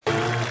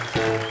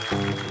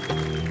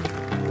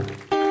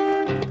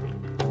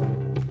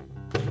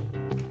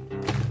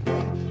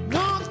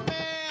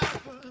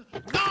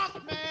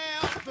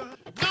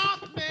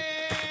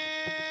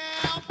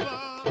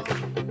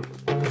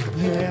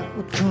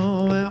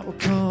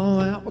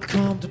out, we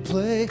come to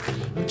play.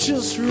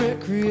 Just for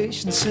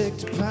recreation's sake,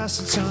 to pass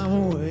the time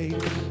away.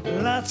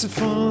 Lots of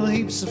fun,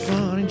 heaps of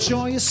fun,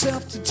 enjoy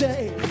yourself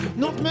today.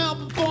 North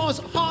Melbourne boys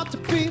are hard to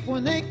beat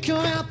when they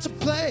come out to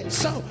play.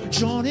 So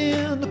join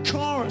in the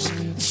chorus,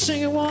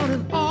 sing it one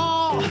and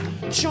all.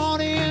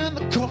 Join in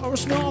the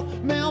chorus, North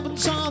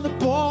Melbourne's on the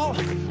ball.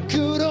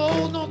 Good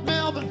old North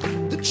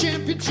Melbourne, the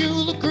champions,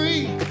 you'll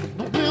agree.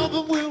 North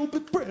Melbourne will be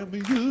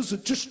premiers,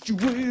 just you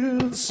wait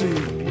and see.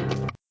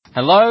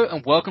 Hello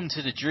and welcome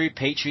to the Drew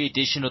Petrie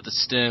edition of the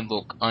Stern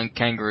Look on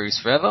Kangaroos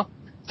Forever.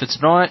 For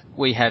tonight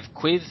we have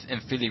Quiv and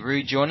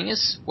Phillyroo joining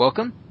us.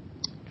 Welcome.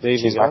 Good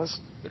evening, guys.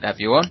 Good to have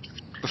you on.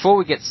 Before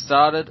we get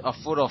started, I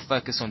thought I'll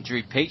focus on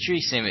Drew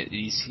Petrie, seeing it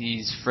is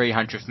his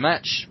 300th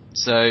match.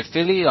 So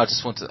Philly, I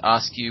just want to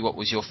ask you, what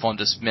was your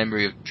fondest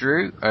memory of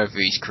Drew over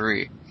his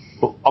career?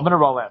 Well, I'm going to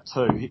roll out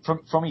two.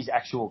 From his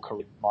actual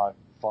career, my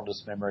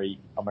fondest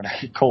memory, I'm going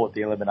to call it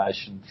the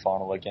elimination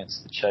final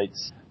against the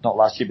Cheats. Not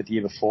last year, but the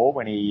year before,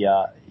 when he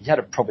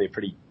had probably a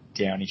pretty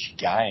downish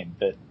game,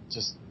 but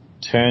just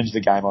turned the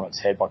game on its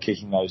head by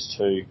kicking those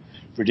two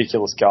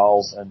ridiculous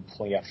goals and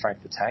pulling out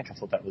Frank the Tank. I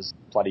thought that was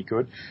bloody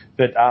good.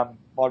 But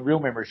my real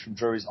memory from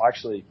Drew is I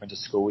actually went to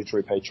school with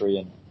Drew Petrie,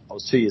 and I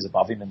was 2 years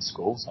above him in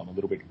school, so I'm a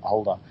little bit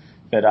older.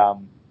 But I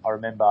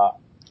remember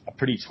a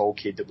pretty tall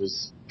kid that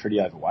was pretty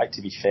overweight,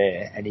 to be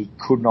fair, and he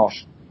could not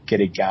get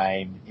a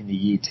game in the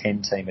year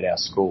 10 team at our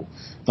school,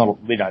 not,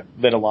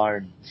 let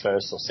alone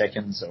first or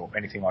seconds or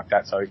anything like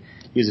that. So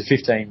he was a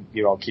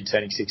 15-year-old kid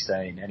turning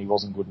 16, and he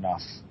wasn't good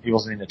enough. He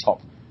wasn't in the top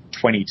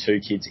 22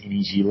 kids in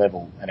his year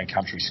level at a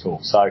country school.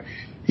 So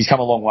he's come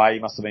a long way. He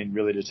must have been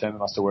really determined,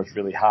 must have worked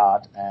really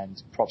hard,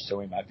 and props to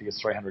him, mate, because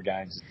 300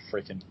 games is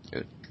freaking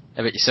good.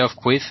 How about yourself,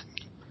 Quiv?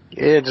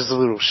 Yeah, just a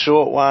little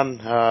short one.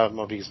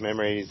 My biggest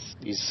memory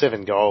is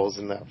 7 goals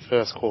in that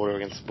first quarter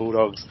against the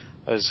Bulldogs.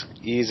 Those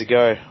years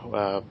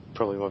ago,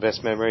 probably my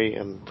best memory,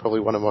 and probably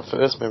one of my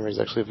first memories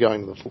actually of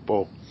going to the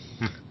football.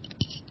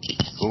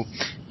 Cool.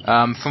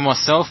 For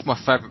myself, my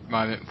favourite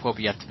moment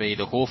probably had to be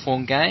the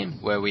Hawthorn game,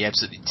 where we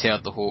absolutely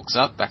towed the Hawks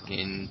up back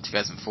in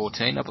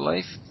 2014, I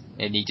believe.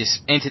 And he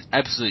just entered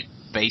absolute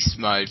beast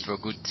mode for a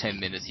good 10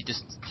 minutes. He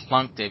just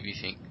plunked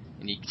everything.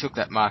 And he took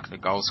that mark of the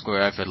goal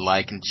scorer over the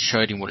lake and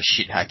showed him what a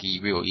shit hack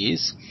he really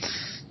is.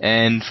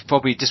 And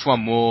probably just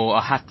one more,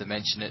 I have to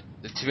mention it,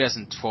 the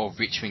 2012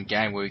 Richmond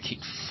game where he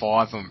kicked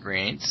 5 on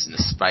Rance in the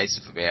space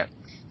of about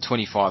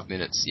 25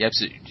 minutes. He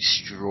absolutely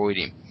destroyed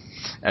him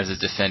as a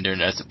defender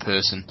and as a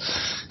person.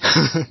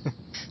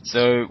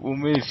 So we'll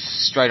move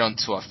straight on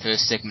to our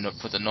first segment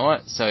for the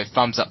night. So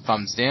thumbs up,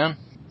 thumbs down.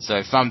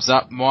 So thumbs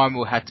up, mine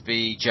will have to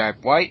be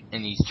Jared Waite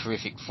in his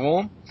terrific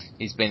form.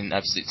 He's been an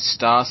absolute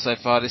star so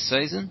far this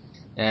season.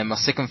 And my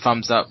second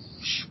thumbs up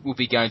will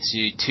be going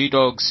to Two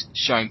Dogs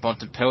showing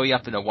Bontempelli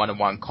up in a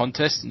 1-on-1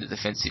 contest in the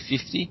defensive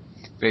 50.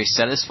 Very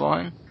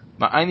satisfying.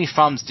 My only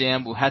thumbs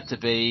down will have to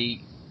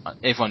be,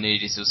 everyone knew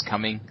this was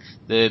coming,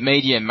 the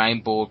media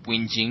main board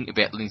whinging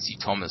about Lindsay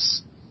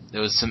Thomas.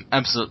 There was some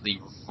absolutely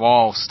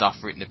vile stuff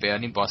written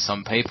about him by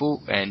some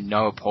people, and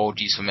no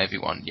apologies from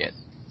everyone yet.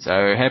 So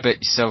how about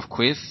yourself,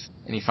 Quiv?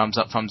 Any thumbs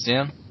up, thumbs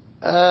down?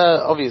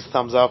 Obvious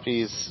thumbs up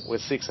is we're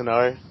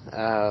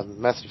 6-0.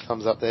 Massive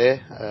thumbs up there.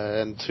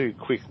 And 2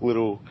 quick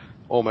little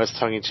almost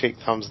tongue-in-cheek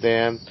thumbs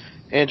down.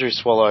 Andrew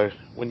Swallow,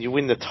 when you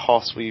win the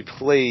toss, will you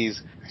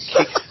please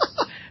kick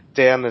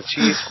down the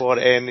cheer squad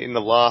end in the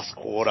last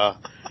quarter?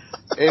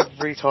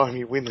 Every time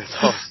you win the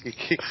toss, you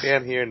kick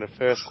down here in the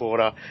first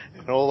quarter,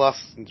 and all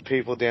us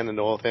people down the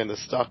north end are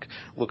stuck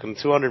looking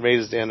 200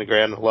 metres down the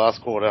ground in the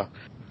last quarter,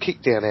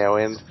 kick down our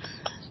end.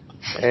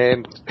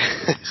 And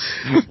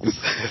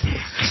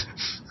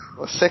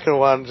the second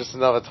one, just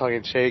another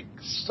tongue-in-cheek.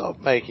 Stop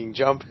making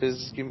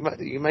jumpers.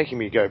 You're making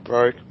me go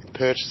broke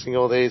purchasing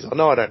all these. I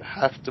know I don't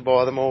have to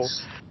buy them all,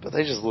 but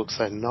they just look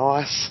so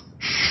nice.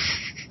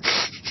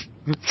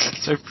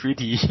 So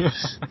pretty.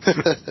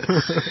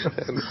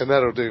 and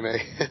that'll do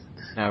me.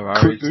 No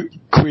worries.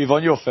 Quiv,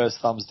 on your first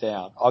thumbs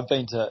down, I've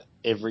been to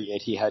every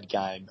Etihad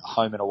game,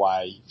 home and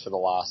away, for the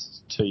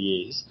last 2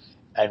 years,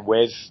 and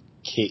we've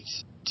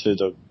kicked to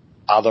the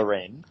other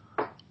end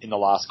in the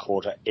last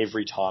quarter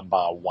every time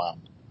bar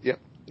one.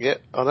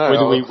 Yep, I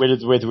know.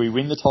 Whether we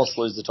win the toss,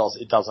 lose the toss,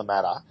 it doesn't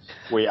matter.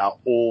 We are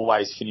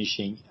always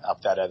finishing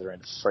up that other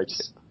end. It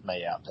freaks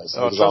me out.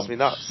 It drives me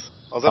nuts.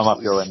 I'm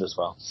up your end as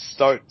well.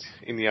 Stoked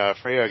in the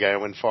Freo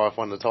game when Fife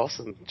won the toss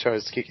and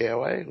chose to kick our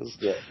way.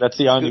 That's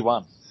the only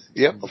one.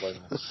 Yep.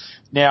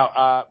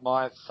 Now,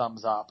 my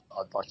thumbs up,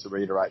 I'd like to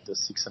reiterate the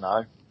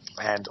 6-0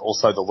 and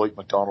also the Luke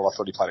McDonald. I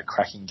thought he played a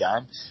cracking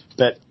game.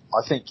 But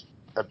I think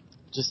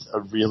just a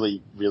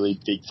really, really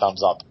big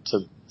thumbs up to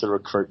the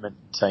recruitment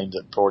team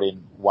that brought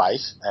in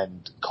Waite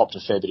and copped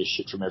a fair bit of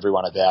shit from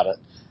everyone about it.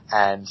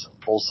 And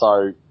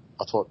also,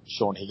 I thought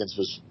Sean Higgins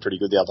was pretty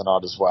good the other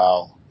night as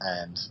well.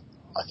 And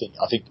I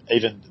think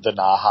even the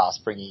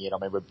Nahas bringing in,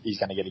 he's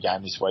going to get a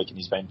game this week, and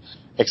he's been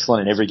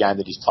excellent in every game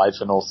that he's played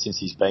for North since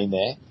he's been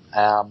there.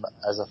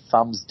 As a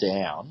thumbs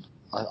down,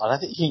 I don't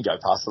think you can go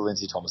past the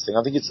Lindsay Thomas thing.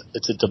 I think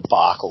it's a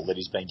debacle that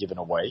he's been given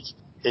a week.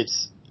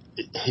 It's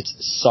it's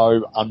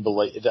so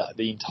unbelievable.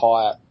 The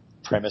entire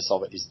premise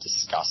of it is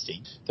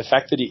disgusting. The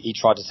fact that he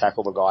tried to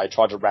tackle the guy, he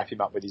tried to wrap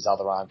him up with his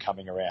other arm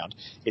coming around.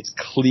 It's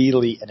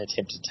clearly an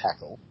attempted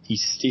tackle.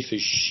 He's stiff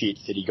as shit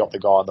that he got the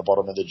guy on the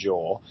bottom of the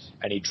jaw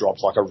and he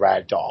dropped like a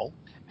rag doll.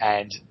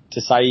 And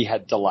to say he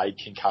had delayed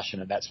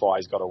concussion and that's why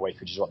he's got a week,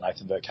 which is what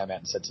Nathan Burke came out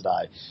and said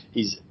today,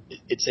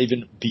 it's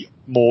even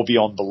more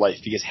beyond belief,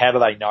 because how do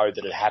they know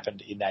that it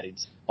happened in that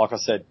instant? Like I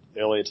said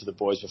earlier to the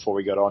boys before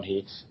we got on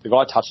here, the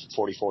guy touched it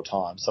 44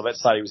 times. So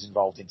let's say he was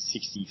involved in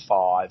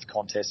 65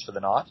 contests for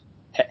the night.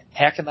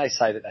 How can they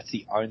say that that's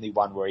the only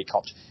one where he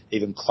copped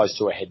even close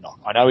to a head knock?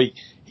 I know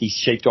he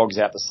sheepdogs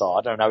out the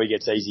side. I know he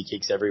gets easy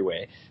kicks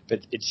everywhere, but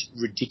it's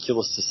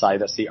ridiculous to say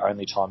that's the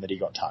only time that he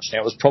got touched. Now,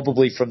 it was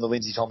probably from the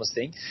Lindsay Thomas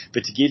thing,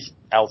 but to give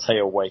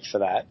LT a week for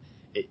that,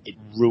 it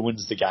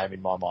ruins the game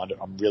in my mind.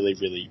 I'm really,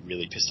 really,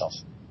 really pissed off.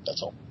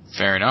 That's all.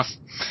 Fair enough.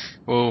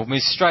 We'll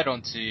move straight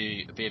on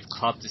to a bit of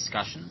club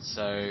discussion.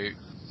 So,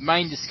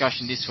 main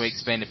discussion this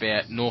week's been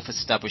about North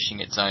establishing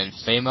its own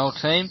female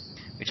team,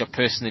 which I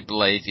personally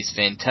believe is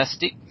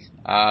fantastic.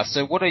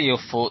 So what are your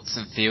thoughts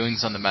and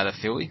feelings on the matter,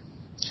 Philly?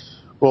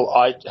 Well,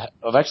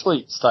 I've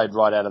actually stayed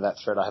right out of that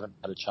thread. I haven't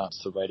had a chance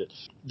to read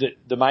it.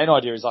 The main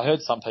idea is I heard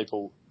some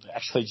people,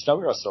 actually, do you know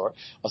where I saw it?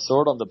 I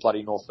saw it on the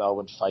bloody North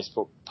Melbourne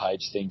Facebook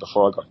page thing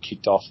before I got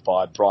kicked off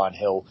by Brian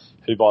Hill,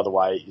 who, by the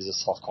way, is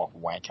a softcock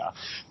wanker.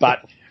 But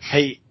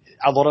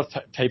a lot of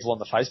people on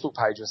the Facebook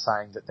page are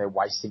saying that they're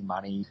wasting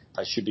money.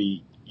 They should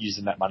be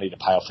using that money to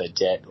pay off their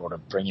debt or to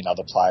bring in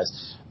other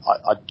players.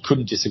 I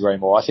couldn't disagree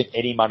more. I think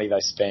any money they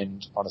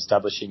spend on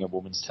establishing a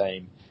women's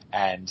team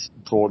and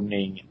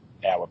broadening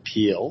our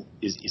appeal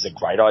is a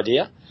great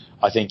idea.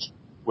 I think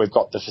we've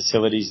got the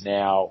facilities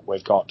now,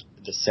 we've got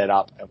the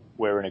setup, and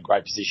we're in a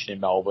great position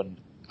in Melbourne.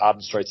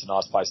 Arden Street's a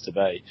nice place to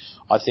be.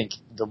 I think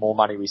the more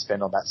money we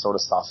spend on that sort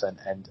of stuff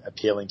and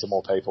appealing to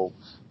more people,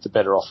 the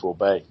better off we'll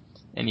be.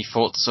 Any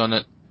thoughts on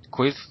it,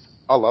 Quiv?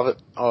 I love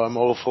it. I'm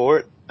all for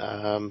it.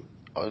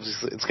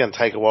 It's going to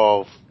take a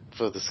while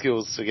for the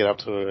skills to get up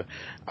to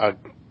a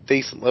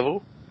decent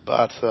level,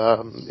 but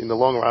in the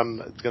long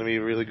run, it's going to be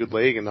a really good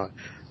league, and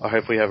I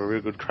hope we have a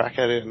real good crack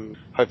at it, and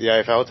hope the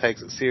AFL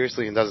takes it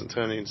seriously and doesn't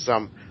turn it into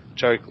some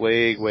joke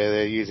league where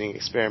they're using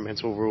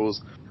experimental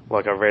rules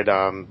like I read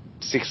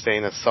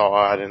 16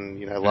 aside and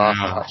last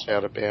touch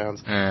out of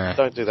bounds.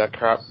 Don't do that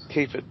crap.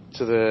 Keep it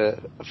to the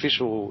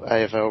official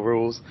AFL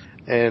rules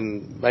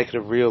and make it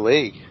a real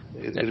league.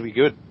 It'll be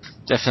good.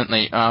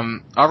 Definitely.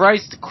 I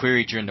raised the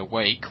query during the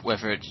week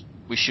whether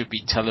we should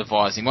be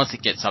televising, once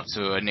it gets up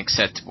to an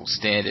acceptable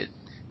standard,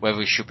 whether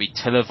we should be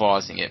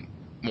televising it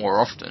more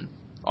often,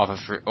 either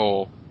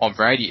or on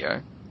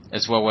radio,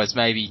 as well as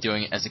maybe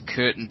doing it as a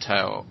curtain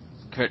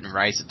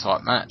raiser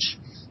type match.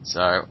 So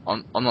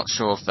I'm not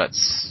sure if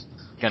that's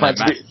going to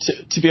match.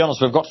 To be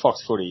honest, we've got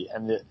Fox Footy,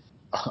 and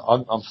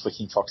I'm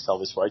flicking Foxtel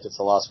this week. It's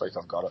the last week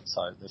I've got it,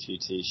 so a few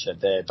tears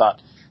shed there. But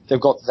they've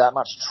got that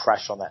much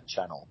trash on that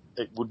channel.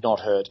 It would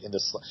not hurt in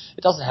the.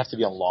 It doesn't have to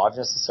be on live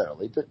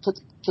necessarily, but put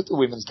the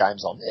women's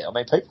games on there. I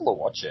mean, people will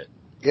watch it.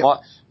 Yep.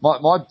 My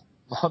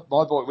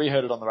boy, we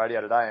heard it on the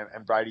radio today,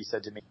 and Brady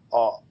said to me,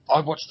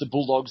 I watched the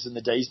Bulldogs and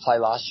the D's play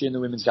last year in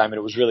the women's game, and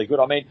it was really good.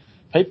 I mean,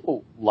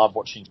 people love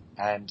watching,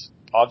 and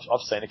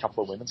I've seen a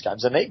couple of women's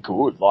games, and they're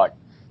good. Like,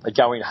 they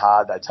go in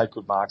hard, they take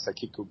good marks, they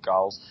kick good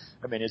goals.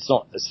 I mean, it's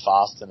not as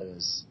fast and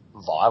as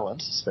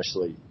violent,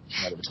 especially,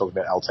 that we're talking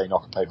about LT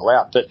knocking people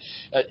out, but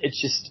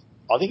it's just,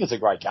 I think it's a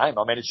great game.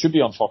 I mean, it should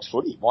be on Fox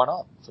Footy. Why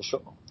not? For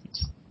sure.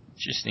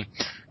 Interesting.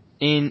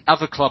 In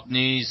other club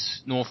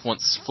news, North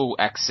wants full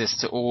access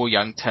to all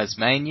young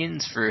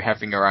Tasmanians through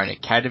having our own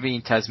academy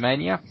in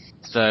Tasmania.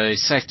 So,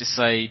 safe to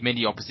say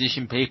many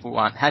opposition people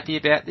aren't happy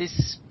about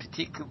this,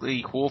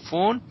 particularly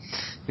Hawthorn,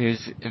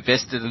 who's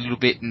invested a little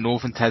bit in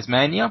northern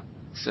Tasmania.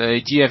 So,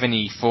 do you have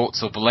any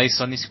thoughts or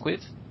beliefs on this,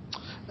 Quiv?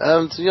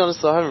 To be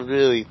honest, I haven't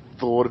really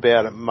thought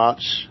about it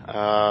much.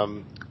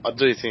 I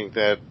do think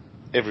that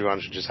everyone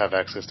should just have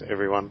access to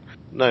everyone.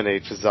 No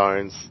need for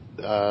zones.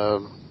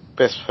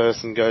 Best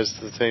person goes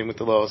to the team with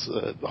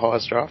the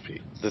highest draft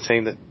pick. The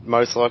team that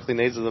most likely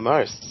needs it the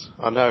most.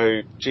 I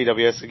know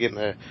GWS are getting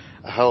a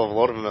hell of a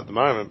lot of them at the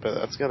moment, but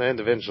that's going to end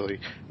eventually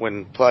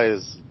when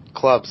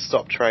clubs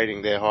stop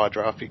trading their high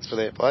draft picks for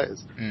their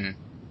players.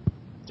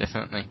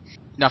 Definitely.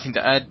 Nothing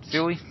to add,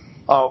 Philly?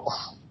 Oh,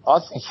 I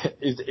think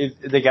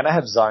if they're going to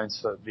have zones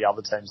for the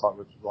other teams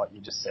like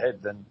you just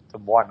said, then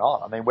why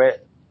not? I mean,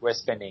 we're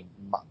spending.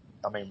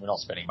 I mean, we're not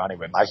spending money,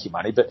 we're making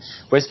money, but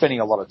we're spending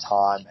a lot of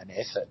time and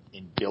effort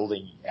in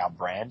building our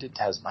brand in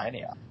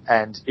Tasmania.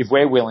 And if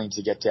we're willing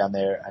to get down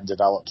there and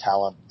develop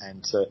talent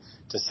and to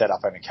set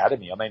up an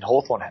academy, I mean,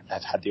 Hawthorn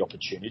have had the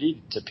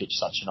opportunity to pitch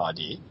such an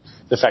idea.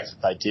 The fact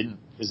that they didn't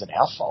isn't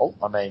our fault.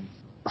 I mean,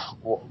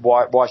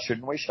 why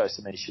shouldn't we show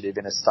some initiative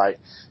in a state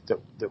that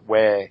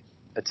we're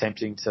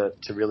attempting to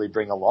really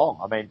bring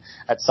along? I mean,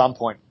 at some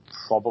point,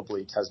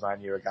 probably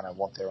Tasmania are going to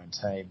want their own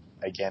team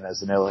again,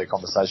 as an earlier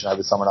conversation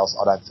over someone else.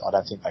 I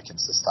don't think they can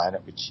sustain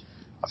it, which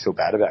I feel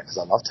bad about because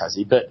I love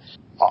Tassie, but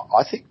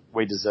I think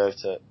we deserve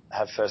to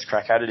have first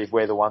crack at it if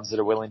we're the ones that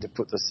are willing to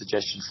put the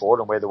suggestion forward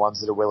and we're the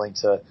ones that are willing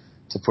to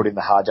put in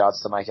the hard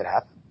yards to make it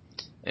happen.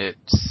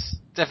 It's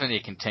definitely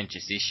a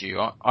contentious issue.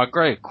 I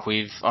agree with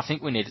Quiv. I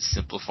think we need to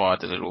simplify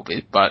it a little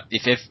bit, but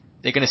if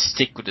they're going to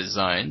stick with the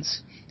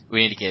zones,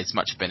 we need to get as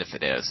much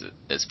benefit out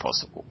as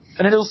possible.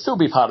 And it'll still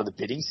be part of the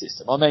bidding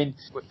system. I mean,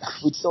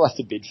 we'd still have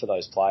to bid for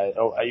those players,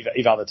 or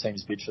if other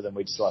teams bid for them,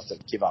 we'd still have to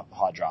give up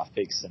high draft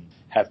picks and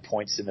have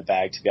points in the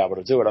bag to be able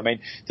to do it. I mean,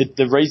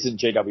 the reason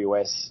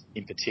GWS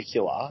in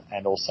particular,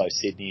 and also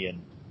Sydney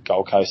and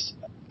Gold Coast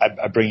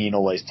are bringing in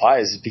all these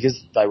players is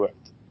because they were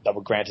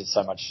granted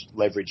so much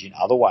leverage in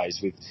other ways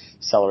with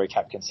salary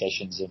cap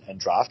concessions and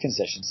draft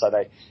concessions. So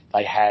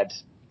they had,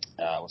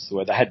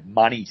 they had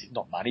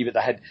not money, but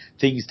they had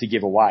things to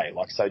give away.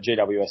 Like, so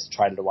GWS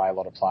traded away a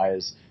lot of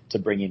players to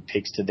bring in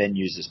picks to then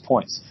use as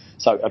points.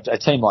 So a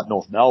team like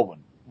North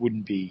Melbourne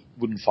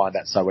wouldn't find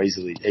that so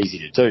easy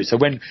to do. So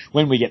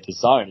when we get the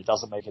zone, it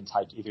doesn't make it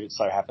take, if it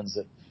so happens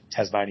that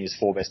Tasmania's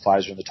 4 best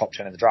players are in the top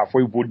 10 in the draft,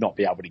 we would not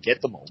be able to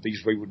get them all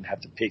because we wouldn't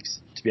have the picks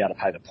to be able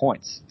to pay the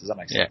points. Does that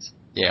make sense?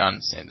 Yeah, I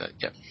understand that,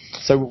 yeah.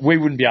 So we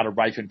wouldn't be able to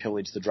rape and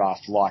pillage the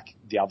draft like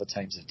the other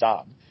teams have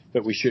done,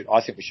 but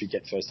I think we should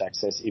get first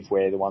access if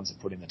we're the ones that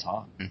put in the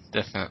time.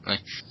 Definitely.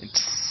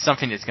 It's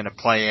something that's going to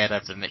play out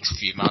over the next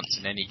few months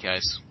in any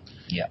case.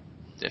 Yeah.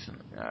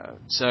 Definitely.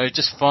 So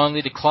just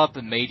finally, the club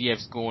and media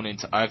have gone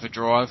into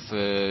overdrive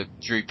for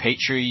Drew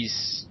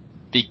Petrie's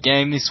big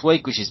game this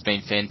week, which has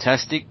been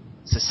fantastic.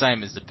 It's the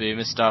same as the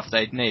Boomer stuff.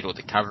 They need all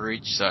the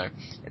coverage, so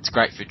it's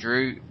great for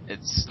Drew.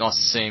 It's nice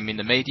to see him in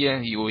the media.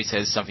 He always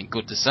has something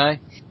good to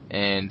say.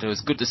 And it was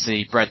good to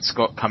see Brad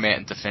Scott come out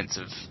in defence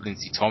of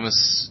Lindsay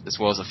Thomas, as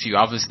well as a few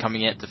others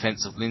coming out in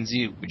defence of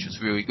Lindsay, which was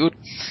really good.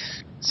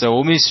 So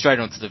we'll move straight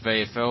on to the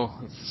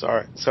VFL.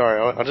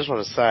 Sorry, I just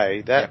want to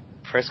say that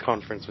press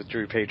conference with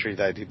Drew Petrie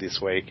they did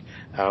this week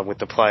with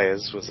the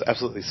players was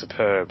absolutely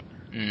superb.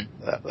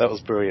 That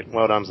was brilliant.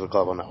 Well done to the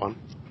club on that one.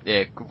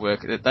 Yeah, good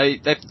work.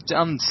 They've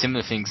done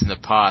similar things in the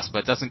past, but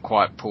it doesn't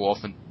quite pull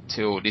off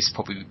until this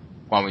probably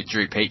one with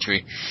Drew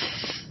Petrie.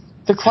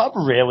 The club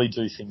rarely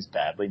do things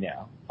badly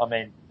now. I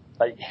mean,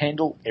 they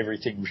handle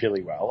everything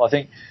really well. I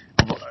think,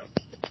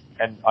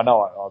 and I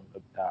know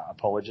I'm an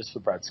apologist for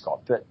Brad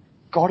Scott, but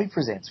God, he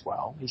presents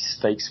well. He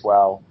speaks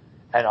well,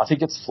 and I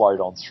think it's flowed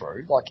on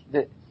through. Like,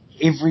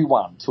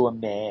 everyone, to a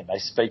man, they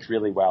speak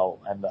really well,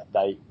 and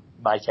they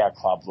make our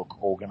club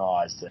look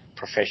organised and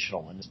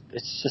professional, and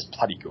it's just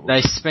bloody good.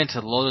 They spent a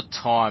lot of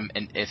time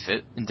and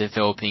effort in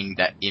developing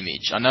that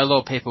image. I know a lot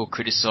of people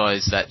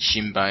criticise that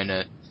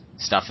Shimboner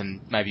stuff and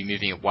maybe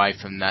moving away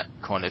from that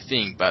kind of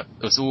thing, but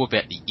it was all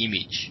about the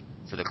image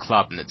for the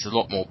club, and it's a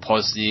lot more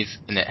positive,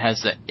 and it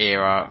has that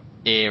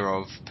air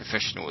of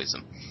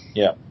professionalism.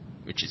 Yeah.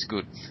 Which is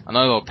good. I know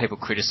a lot of people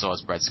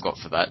criticise Brad Scott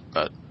for that,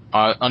 but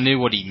I knew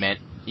what he meant.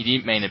 He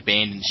didn't mean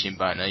abandon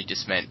Shimboner, he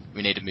just meant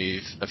we need to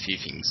move a few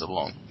things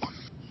along.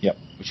 Yep.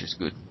 Which is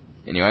good.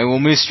 Anyway, we'll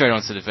move straight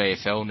on to the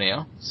VFL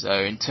now. So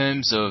in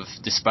terms of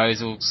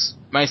disposals,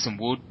 Mason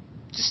Wood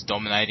just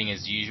dominating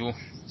as usual.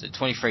 So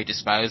 23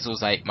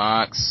 disposals, 8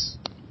 marks,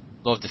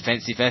 a lot of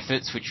defensive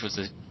efforts, which was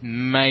a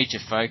major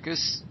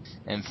focus,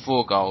 and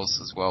 4 goals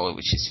as well,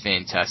 which is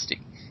fantastic.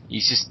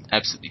 He's just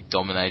absolutely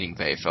dominating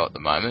VFL at the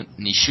moment,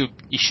 and he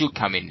should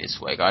come in this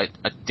week. I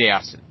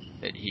doubt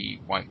that he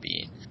won't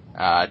be in.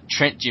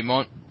 Trent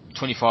Dumont,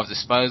 25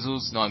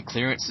 disposals, 9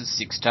 clearances,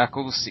 6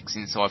 tackles, 6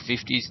 inside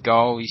 50s,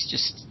 goal.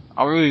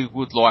 I really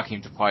would like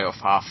him to play off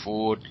half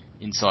forward,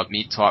 inside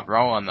mid type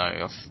role. I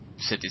know I've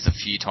said this a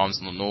few times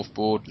on the North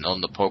Board and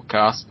on the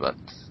podcast, but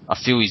I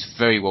feel he's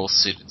very well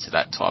suited to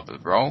that type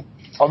of role.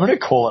 I'm going to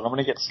call it. I'm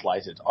going to get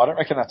slated. I don't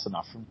reckon that's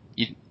enough.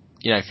 You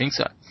don't think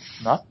so?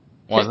 No.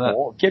 Why is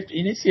that?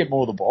 He needs to get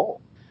more of the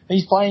ball.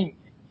 He's playing.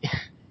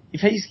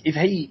 If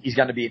he is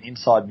going to be an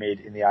inside mid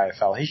in the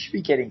AFL, he should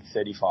be getting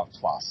 35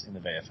 plus in the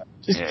VFL.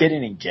 Just get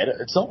in and get it.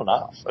 It's not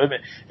enough. I mean,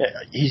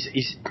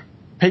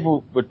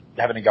 people were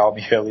having a go at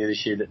me earlier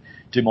this year that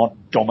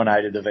Dumont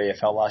dominated the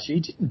VFL last year.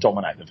 He didn't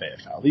dominate the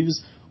VFL. He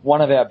was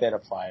one of our better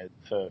players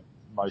for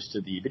most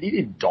of the year, but he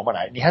didn't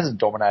dominate, and he hasn't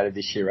dominated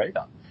this year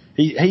either.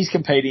 He's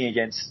competing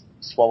against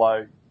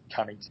Swallow,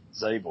 Cunnington,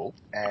 Zeeble,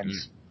 and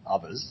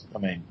others. I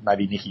mean,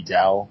 maybe Nicky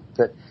Dowell,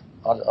 but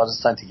I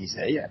just don't think he's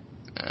there yet.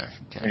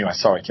 Okay. Anyway,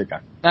 sorry, keep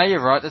going. No,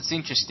 you're right. That's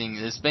interesting.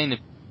 There's been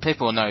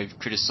people I know have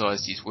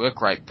criticised his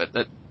work rate, but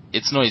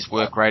it's not his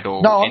work rate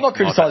or... No, I'm not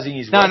criticising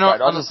his work rate. No,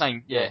 I'm not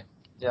saying,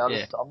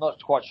 I'm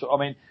not quite sure. I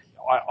mean,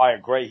 I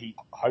agree.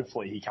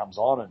 Hopefully he comes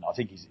on, and I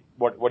think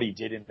what he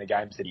did in the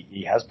games that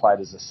he has played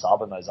as a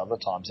sub and those other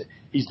times,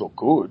 he's looked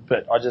good,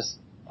 but I just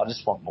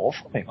want more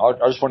from him.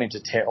 I just want him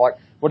to tear, like,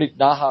 what if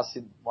Nahas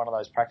in one of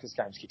those practice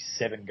games kicked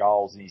 7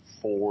 goals and he's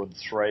 4 and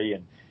 3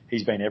 and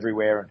he's been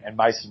everywhere, and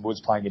Mason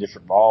Wood's playing a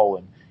different role,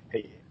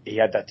 and he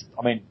had that.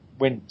 I mean,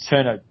 when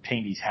Turner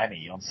pinged his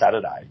hammy on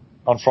Friday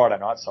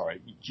night,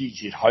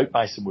 you'd hope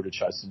Mason would have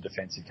shown some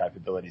defensive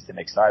capabilities the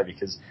next day,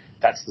 because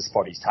that's the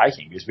spot he's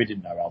taking, because we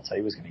didn't know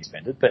LT was going to be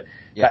suspended. But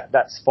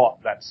that spot,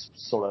 that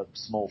sort of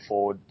small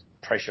forward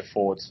pressure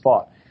forward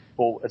spot.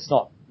 Well, it's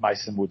not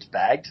Mason Wood's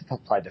bag to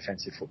play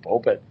defensive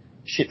football, but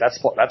shit, that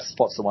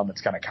spot's the one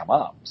that's going to come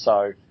up.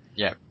 So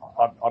yeah,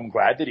 I'm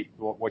glad that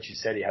what you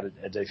said, he had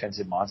a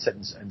defensive mindset,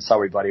 and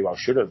so he bloody well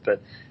should have.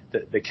 But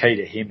the key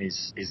to him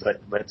is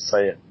let's see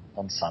it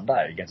on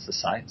Sunday against the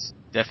Saints.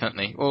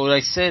 Definitely. Well,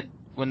 they said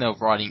when they were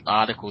writing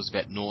articles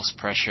about North's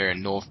pressure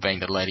and North being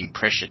the leading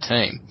pressure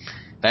team,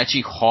 they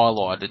actually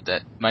highlighted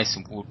that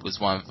Mason Wood was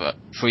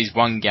for his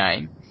one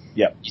game,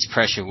 yep, his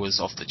pressure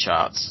was off the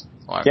charts.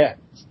 Yeah.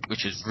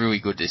 Which was really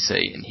good to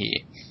see and hear.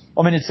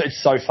 I mean,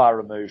 it's so far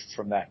removed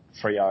from that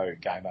Freo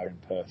game over in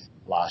Perth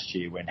last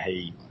year when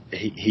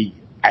he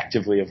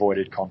actively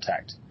avoided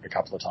contact a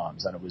couple of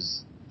times, and it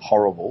was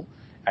horrible.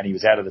 And he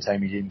was out of the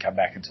team. He didn't come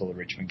back until the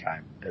Richmond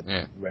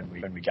game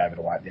when we gave it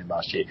away at the end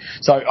last year.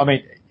 So, I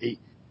mean,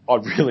 I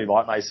really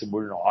like Mason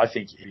Wood, and I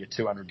think he's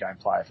a 200-game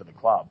player for the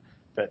club.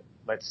 But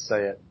let's see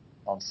it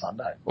on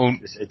Sunday. Well,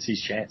 it's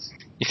his chance.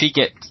 If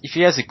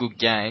he has a good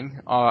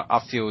game,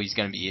 I feel he's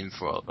going to be in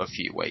for a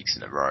few weeks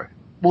in a row.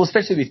 Well,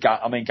 especially with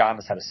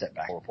Garner's had a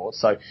setback report,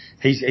 so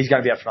he's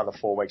going to be out for another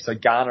 4 weeks. So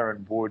Garner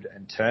and Wood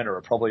and Turner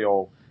are probably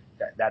all.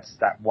 That's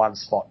that one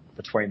spot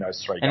between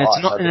those three guys.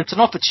 And it's an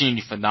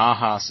opportunity for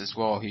Nahas as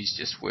well, who's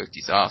just worked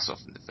his ass off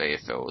in the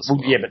VFL as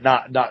well. Yeah, but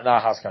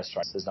Nahas goes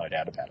straight. There's no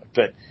doubt about it.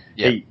 But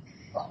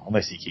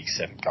unless he kicks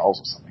 7 goals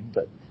or something.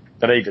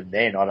 But even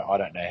then, I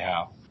don't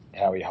know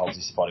how he holds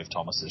his spot if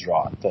Thomas is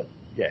right. But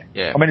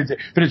yeah. I mean,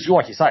 but it's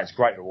like you say, it's a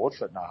great reward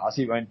for Nahas.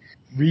 I mean,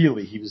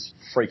 really, he was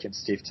freaking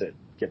stiff to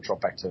get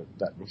dropped back to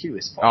that rookie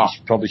list.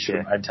 He probably should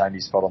have maintained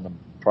his spot on the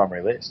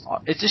primary list.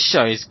 It just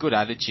shows good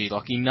attitude.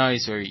 Like, he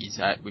knows where he's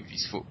at with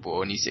his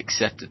football, and he's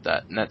accepted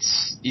that. And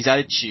that's his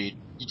attitude.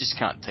 You just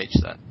can't teach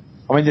that.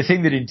 I mean, the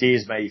thing that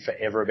endears me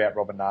forever about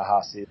Robin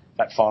Nahas is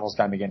that finals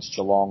game against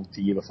Geelong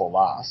the year before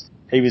last.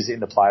 He was in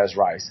the players'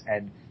 race,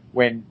 and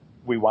when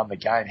we won the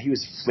game, he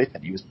was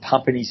flipping. He was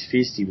pumping his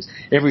fist.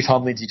 Every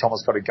time Lindsay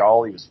Thomas got a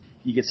goal,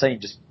 you could see him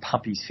just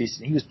pump his fist,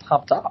 and he was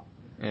pumped up.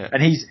 Yeah.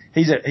 And he's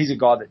a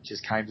guy that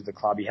just came to the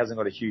club. He hasn't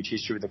got a huge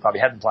history with the club. He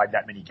hasn't played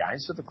that many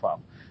games for the club,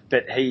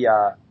 but he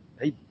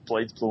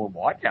bleeds blue and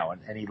white now,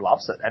 and he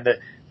loves it. And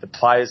the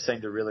players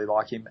seem to really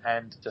like him.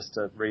 And just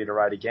to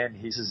reiterate again,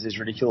 his is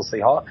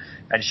ridiculously hot,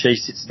 and she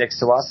sits next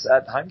to us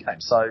at home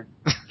games. So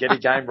get a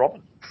game,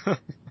 Robin.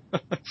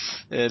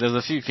 Yeah, there's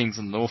a few things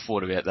in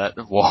Northwood about that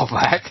a while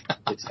back.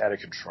 It's out of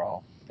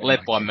control.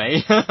 Led by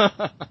me.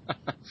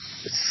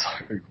 It's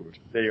so good.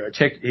 There you go.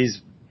 Check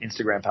his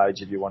Instagram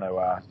page if you want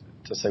to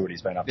see what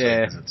he's been up to.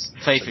 Yeah,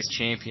 FIFA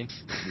champion.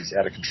 He's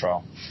out of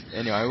control.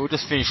 Anyway, we'll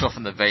just finish off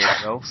on the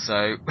VFL,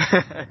 so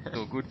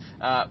all good.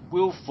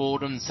 Will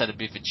Fordham's had a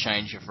bit of a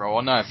change of role.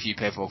 I know a few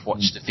people have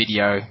watched the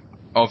video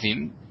of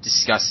him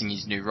discussing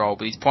his new role,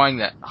 but he's playing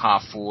that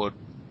half-forward,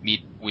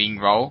 mid-wing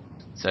role,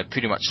 so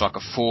pretty much like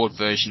a forward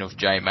version of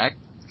J-Mac.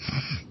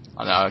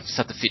 I know, I just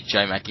have to fit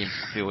J-Mac in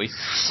for Philly.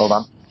 Well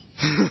done.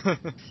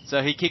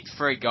 So he kicked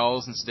 3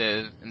 goals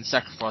and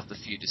sacrificed a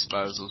few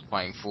disposals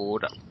playing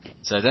forward.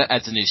 So that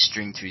adds a new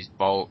string to his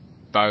bow,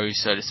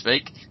 so to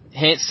speak.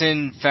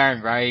 Hanson,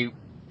 Farron Ray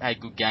had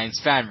good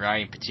games. Farron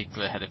Ray in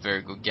particular had a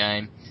very good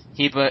game.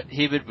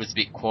 Hibbert was a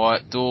bit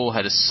quiet. Doyle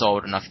had a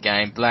solid enough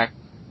game. Black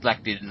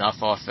did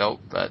enough, I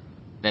felt, but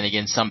then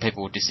again, some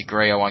people will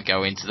disagree. I won't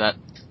go into that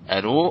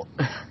at all.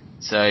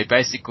 So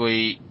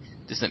basically,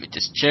 let me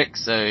check.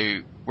 So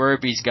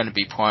Werribee going to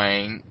be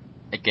playing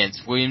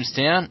against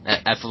Williamstown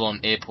at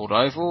Avalon Airport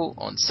Oval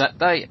on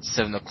Saturday at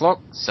 7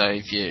 o'clock. So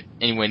if you're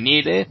anywhere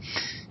near there,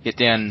 get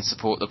down and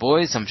support the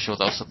boys. I'm sure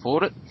they'll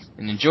support it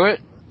and enjoy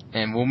it.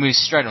 And we'll move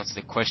straight on to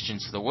the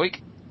questions for the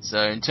week. So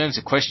in terms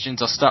of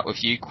questions, I'll start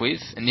with you, Quiv,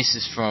 and this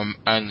is from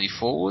Only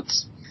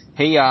Forwards.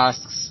 He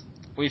asks,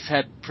 we've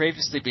had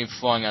previously been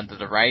flying under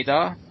the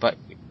radar, but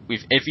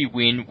with every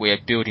win we are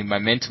building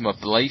momentum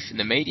of belief in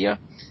the media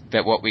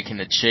about what we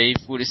can achieve.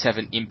 Will this have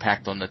an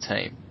impact on the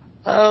team?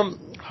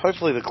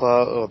 Hopefully the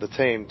club or the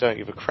team don't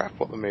give a crap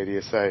what the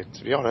media say.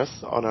 To be honest,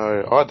 I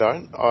know I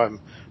don't.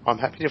 I'm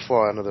happy to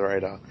fly under the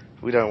radar.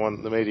 We don't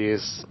want the media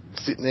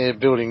sitting there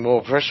building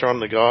more pressure on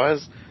the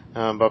guys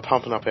by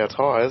pumping up our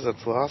tyres.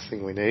 That's the last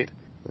thing we need.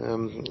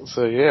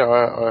 So yeah,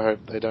 I hope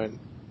they don't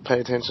pay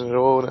attention at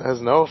all, and it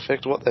has no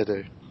effect what they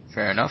do.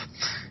 Fair enough.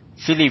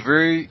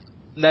 Phillyroo,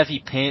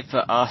 Lavi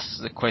Panther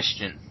asks the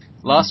question.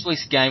 Last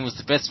week's game was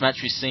the best match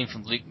we've seen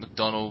from Luke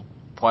McDonald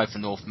play for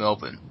North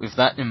Melbourne. With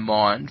that in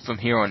mind, from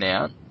here on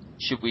out,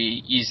 should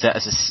we use that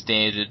as a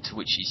standard to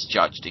which he's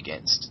judged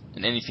against?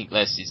 And anything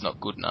less is not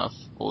good enough?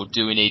 Or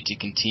do we need to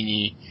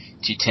continue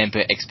to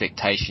temper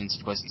expectations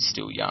because he's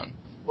still young?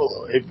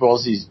 Well, it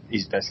was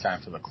his best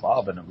game for the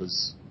club, and it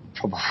was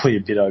probably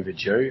a bit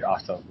overdue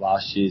after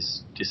last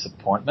year's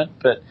disappointment.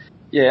 But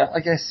yeah, I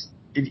guess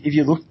if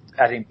you look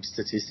at him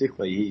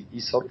statistically,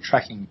 he's sort of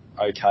tracking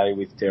okay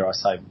with, dare I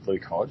say,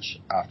 Luke Hodge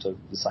after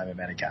the same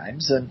amount of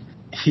games. And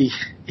his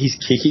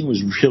kicking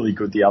was really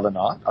good the other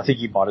night. I think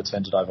he might have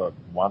turned it over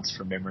once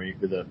from memory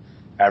with an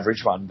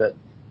average one, but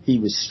he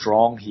was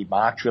strong. He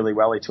marked really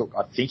well.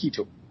 I think he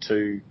took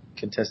 2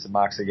 contested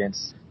marks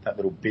against that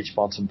little bitch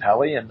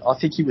Bontempelli, and I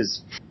think he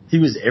was he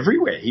was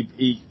everywhere.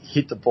 He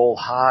hit the ball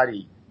hard.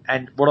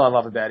 And what I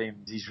love about him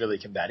is he's really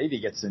combative. He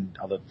gets in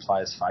other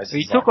players' faces.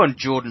 He took on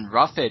Jordan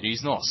Roughhead,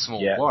 who's not a small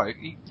bloke.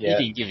 He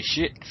didn't give a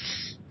shit.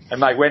 And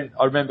mate, when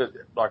I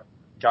remember, like,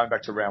 going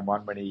back to round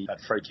one when that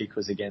free kick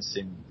was against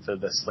him for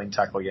the sling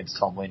tackle against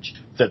Tom Lynch,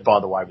 that, by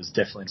the way, was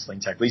definitely a sling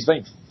tackle. He's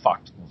been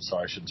fucked. Oh,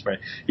 sorry, I shouldn't swear.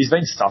 He's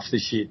been stuffed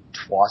this year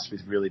twice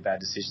with really bad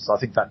decisions. I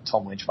think that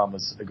Tom Lynch one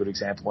was a good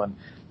example. And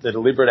the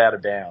deliberate out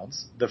of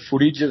bounds, the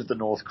footage of the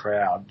North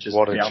crowd just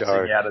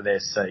bouncing out of their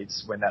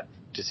seats when that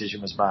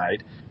decision was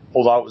made,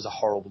 although it was a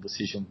horrible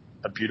decision,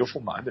 a beautiful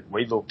moment.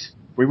 We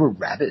were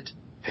rabid.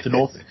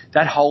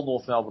 That whole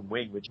North Melbourne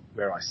wing,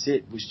 where I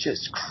sit, was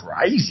just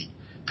crazy.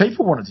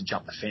 People wanted to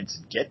jump the fence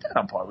and get that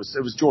umpire. It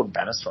was Jordan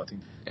Bannister, I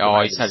think.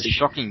 Oh, he's had a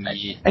shocking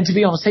year. And to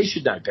be honest, he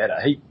should know better.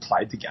 He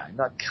played the game.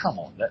 No, come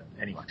on.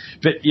 Anyway.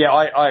 But yeah,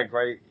 I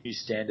agree. New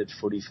standard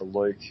footy for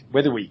Luke.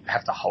 Whether we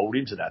have to hold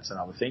him to that's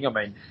another thing. I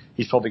mean,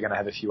 he's probably going to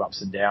have a few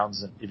ups and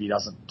downs. And if he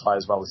doesn't play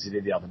as well as he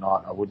did the other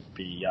night, I wouldn't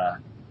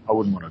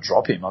want to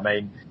drop him. I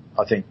mean,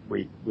 I think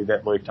we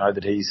let Luke know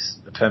that he's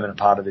a permanent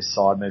part of this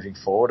side moving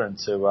forward, and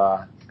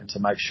to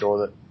make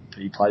sure that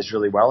he plays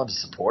really well and to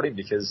support him,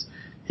 because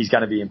he's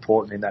going to be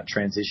important in that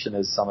transition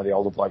as some of the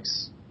older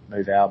blokes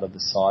move out of the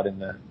side in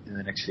the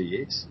next few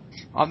years.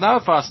 I know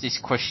I've asked this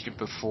question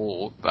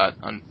before,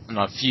 and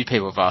a few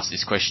people have asked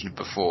this question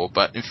before,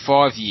 but in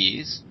 5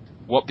 years,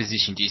 what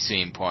position do you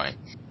see him playing?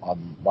 I'd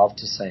love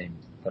to see him,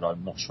 but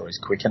I'm not sure he's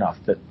quick enough.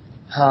 But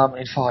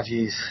in 5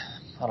 years,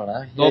 I don't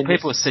know. Well,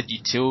 people have said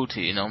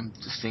utility, and I'm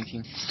just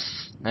thinking,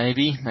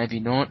 maybe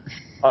not.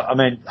 I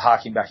mean,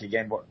 harking back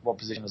again, what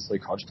position does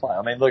Luke Hodge play?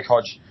 I mean, Luke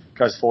Hodge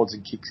goes forwards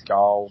and kicks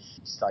goals,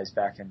 stays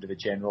back into the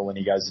general, and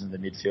he goes into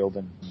the midfield,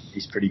 and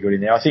he's pretty good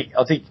in there. I think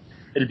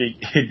it'd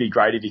be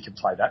great if he could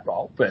play that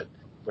role, but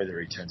whether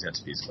he turns out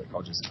to be as Luke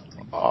Hodge is another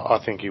thing. I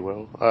think he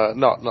will.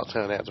 Not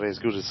turn out to be as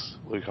good as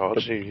Luke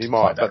Hodge. He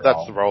might, but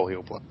that's the role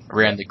he'll play.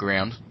 Around the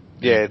ground.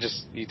 Yeah,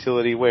 just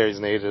utility where he's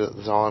needed at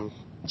the time.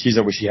 Jeez,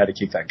 I wish he had to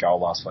kick that goal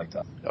last week,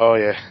 though. Oh,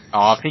 yeah.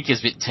 I think he was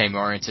a bit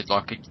team-oriented,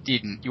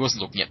 he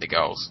wasn't looking at the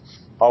goals.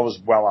 I was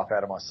well up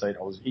out of my seat.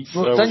 Don't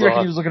you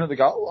reckon he was looking at the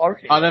goal?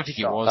 I don't think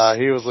he was.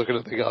 He was looking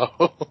at the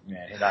goal.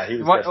 Yeah,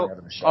 he was definitely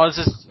having a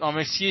shot. I'm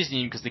excusing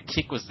him because the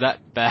kick was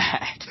that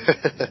bad.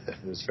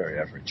 It was very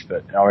average,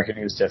 but I reckon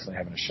he was definitely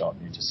having a shot,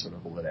 and he just sort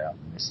of pulled it out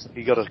and missed it.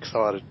 He got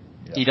excited.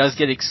 Yeah. He does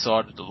get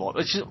excited a lot.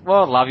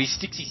 I love. He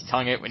sticks his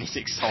tongue out when he's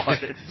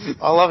excited.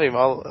 I love him.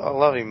 I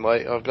love him.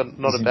 Like, I've got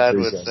not a bad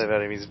word to say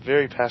about him. He's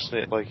very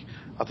passionate. Like,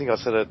 I think I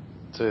said it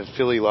to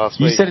Philly last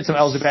week. You said it to me.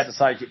 I was about to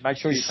say, make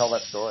sure you tell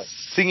that story.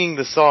 Singing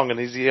the song, and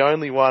he's the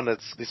only one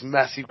that's this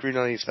massive grin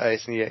on his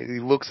face, and he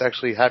looks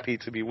actually happy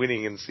to be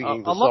winning and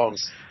singing the song.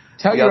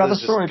 Tell your other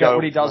story about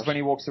what he does when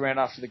he walks around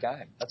after the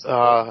game.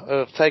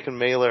 I've taken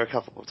Mila a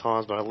couple of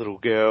times, my little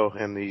girl,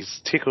 and he's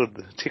tickled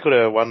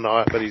her one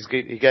night, but he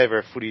gave her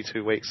a footy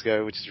 2 weeks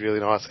ago, which is really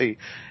nice.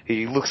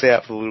 He looks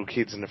out for the little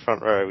kids in the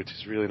front row, which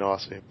is really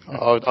nice of him.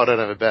 I don't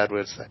have a bad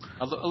word to say.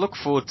 I look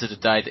forward to the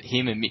day that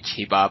him and Mitch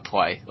Hibbard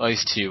play.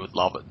 Those two would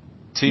love it.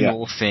 Two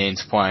more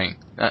fans playing.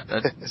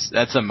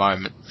 That's a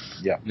moment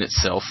in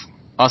itself.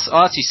 I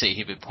actually see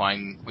Hibbard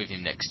playing with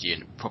him next year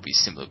in probably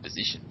a similar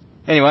position.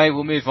 Anyway,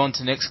 we'll move on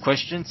to the next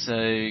question. So,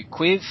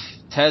 Quiv,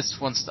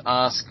 Taz wants to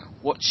ask,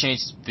 what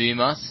chance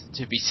Boomer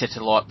to be set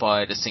alight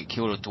by the St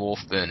Kilda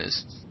Dwarf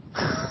Burners?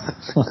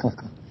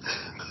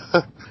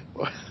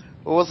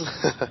 wasn't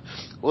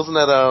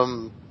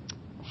that,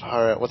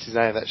 what's his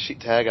name, that shit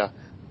tagger?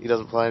 He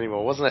doesn't play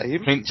anymore. Wasn't that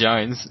him? Clint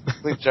Jones.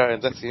 Clint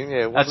Jones, that's him,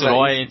 yeah. That's what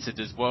I answered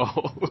as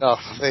well.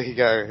 Oh, there you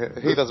go.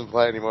 He doesn't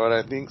play anymore,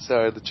 I don't think,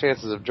 so the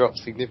chances have dropped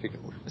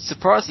significantly. It's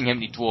surprising how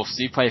many Dwarfs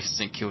do play for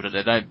St Kilda.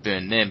 They don't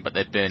burn them, but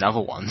they burn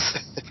other ones.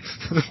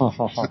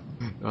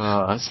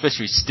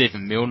 Especially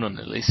Stephen Milne on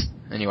the list.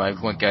 Anyway,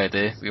 we won't go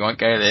there.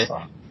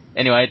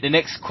 Anyway, the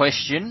next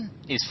question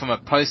is from a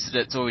poster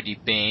that's already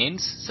banned.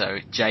 So,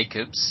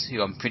 Jacobs,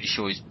 who I'm pretty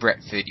sure is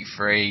Brett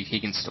 33,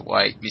 Higgins to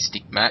Wait,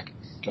 Mystic Mac.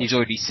 He's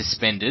already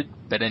suspended,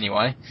 but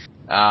anyway.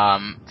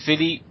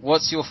 Philly,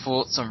 what's your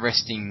thoughts on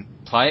resting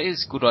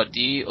players? Good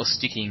idea, or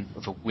sticking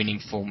with a winning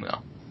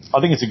formula?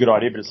 I think it's a good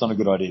idea, but it's not a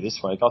good idea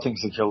this week. I think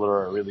St Kilda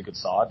are a really good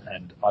side,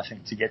 and I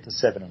think to get to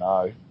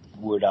 7-0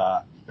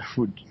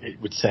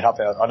 would set up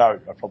our. I know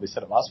I probably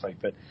said it last week,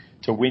 but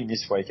to win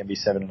this week and be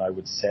 7-0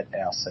 would set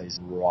our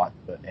season right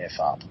the F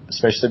up,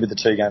 especially with the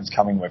 2 games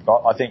coming we've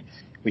got. I think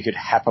we could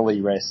happily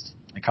rest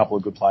a couple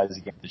of good players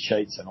against the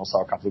Cheats and also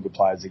a couple of good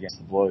players against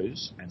the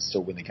Blues and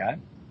still win the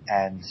game.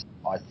 And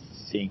I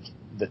think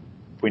that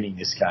winning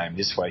this game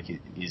this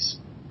week is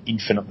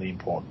infinitely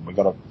important. We've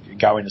got to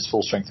go in as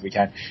full strength as we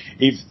can.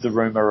 If the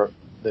rumour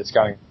that's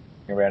going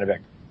around about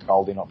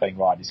Goldie not being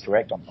right is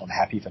correct, I'm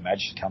happy for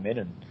Madge to come in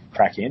and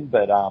crack in.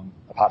 But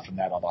apart from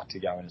that, I'd like to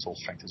go in as full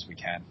strength as we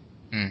can.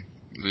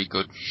 Really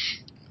good.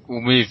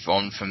 We'll move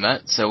on from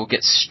that. So we'll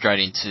get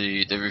straight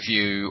into the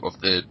review of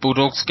the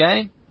Bulldogs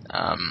game.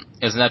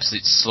 It was an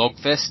absolute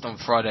slogfest on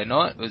Friday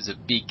night. It was a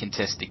big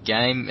contested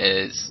game,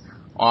 as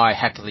I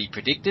happily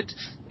predicted.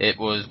 It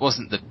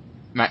wasn't the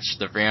match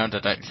the round, I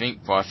don't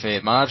think, by a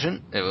fair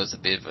margin. It was a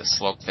bit of a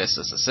slogfest,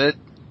 as I said.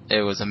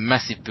 There was a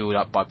massive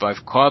build-up by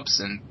both clubs,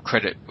 and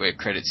credit where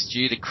credit's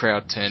due. The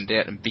crowd turned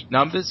out in big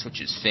numbers,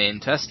 which is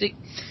fantastic.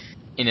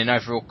 In an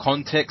overall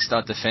context,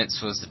 our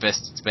defence was the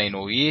best it's been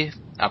all year.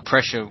 Our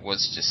pressure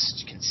was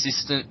just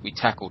consistent. We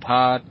tackled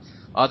hard.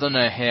 I don't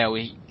know how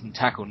we can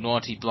tackle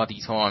 90 bloody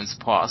times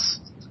plus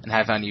and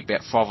have only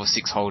about 5 or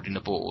 6 holding the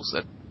balls.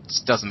 That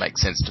just doesn't make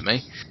sense to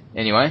me.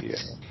 Anyway,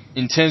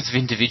 in terms of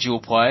individual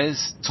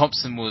players,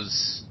 Thompson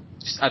was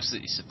just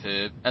absolutely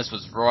superb, as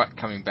was Wright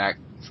coming back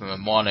from a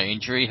minor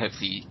injury.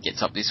 Hopefully he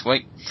gets up this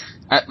week.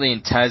 Atlee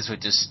and Taz were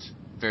just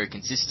very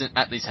consistent.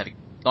 Atlee's had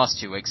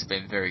last 2 weeks have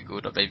been very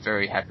good. I've been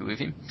very happy with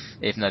him,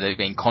 even though they've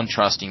been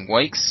contrasting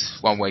weeks.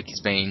 1 week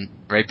he's been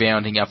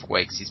rebounding, other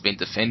weeks he's been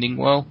defending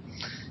well.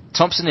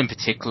 Thompson in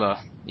particular,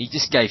 he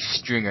just gave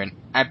Stringer an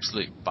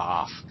absolute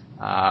bath.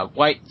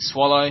 Waite,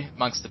 Swallow,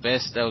 amongst the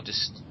best. They were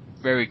just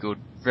very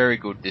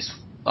good this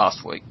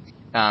last week.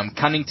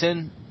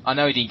 Cunnington, I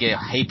know he didn't get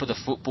a heap of the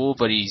football,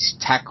 but he's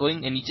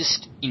tackling, and he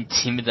just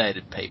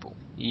intimidated people.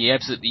 He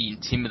absolutely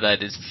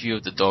intimidated a few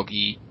of the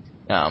doggy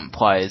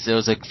players. There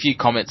was a few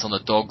comments on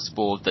the Dogs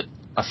board that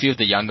a few of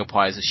the younger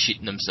players are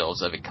shitting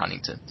themselves over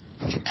Cunnington.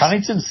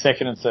 Cunnington's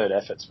second and third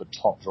efforts were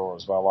top draw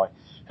as well. Like,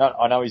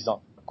 I know he's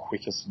not the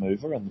quickest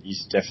mover, and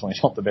he's definitely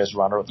not the best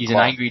runner at the club. He's an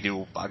angry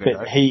little bugger,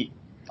 but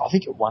I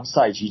think at one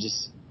stage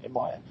it's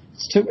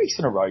 2 weeks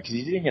in a row, because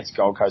he did against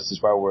Gold Coast as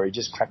well, where he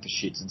just cracked the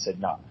shits and said,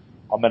 no,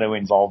 I'm going to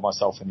involve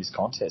myself in this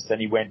contest. Then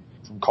he went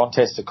from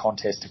contest to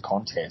contest to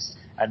contest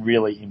and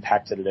really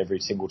impacted it every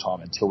single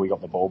time until we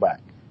got the ball back.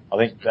 I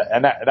think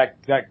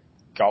that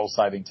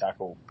goal-saving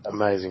tackle,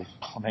 amazing.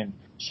 I mean,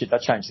 shit,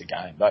 that changed the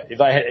game.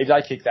 If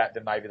they kicked that,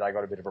 then maybe they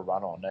got a bit of a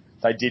run on.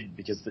 They didn't,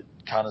 because the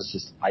Cunners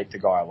just ate the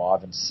guy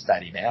alive and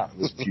spat him out. It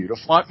was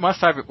beautiful. My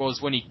favourite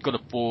was when he got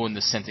a ball in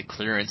the centre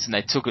clearance and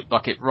they took it,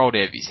 like it rolled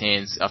out of his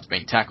hands after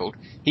being tackled.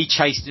 He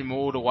chased him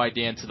all the way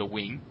down to the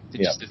wing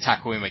just to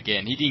tackle him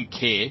again. He didn't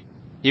care.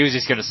 He was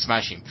just going to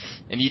smash him.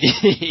 And he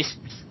did.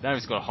 Now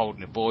he's got a hold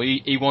in the ball.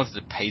 He wanted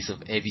a piece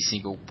of every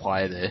single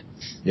player there.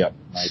 Yep.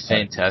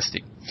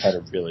 Fantastic. Had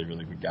a really,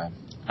 really good game.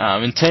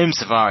 In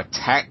terms of our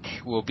attack,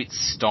 we were a bit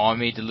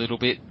stymied a little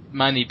bit,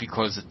 mainly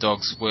because the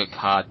Dogs worked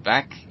hard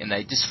back, and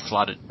they just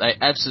flooded. They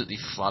absolutely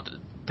flooded.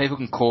 People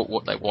can call it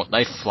what they want.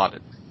 They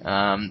flooded.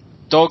 Dogs.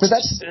 But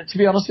that's, to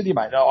be honest with you,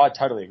 mate, no, I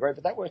totally agree,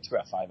 but that worked to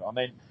our favour. I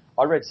mean,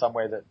 I read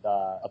somewhere that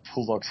a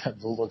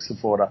Bulldog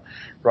supporter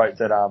wrote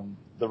that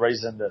the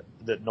reason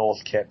that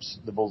North kept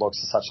the Bulldogs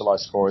to such a low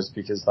score is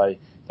because they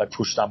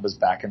pushed numbers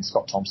back and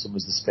Scott Thompson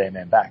was the spare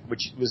man back,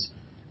 which was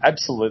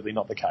absolutely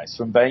not the case.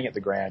 From being at the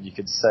ground, you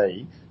could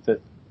see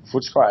that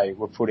Footscray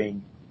were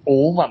putting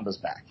all numbers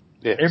back.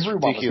 Yeah,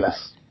 everyone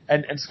was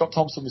back. And Scott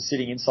Thompson was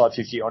sitting inside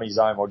 50 on his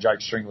own while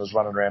Jake Stringer was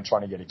running around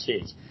trying to get a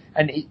kick.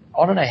 And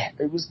I don't know,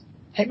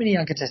 how many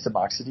uncontested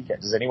marks did he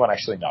get? Does anyone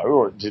actually know?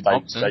 Or did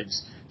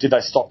they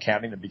stop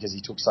counting them because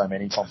he took so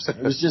many, Thompson?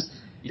 It was just...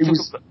 It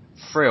was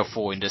 3 or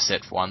 4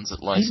 intercept ones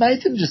at least. He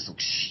made them just look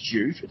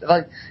stupid.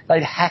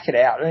 They'd hack it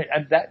out.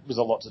 And that was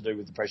a lot to do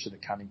with the pressure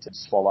that Cunnington,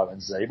 Swallow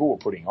and Zeeble were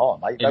putting on.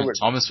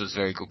 Thomas was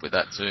very good with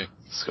that too.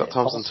 Scott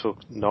Thompson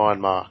took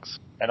 9 marks.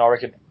 And I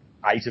reckon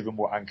 8 of them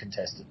were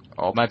uncontested.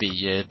 Oh,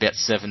 maybe, about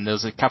 7. There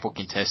was a couple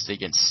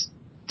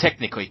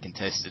technically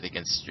contested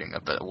against Stringer,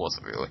 but it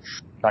wasn't really.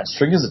 Mate,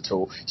 Stringer's a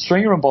tool.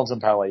 Stringer and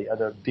Bontempelli are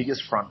the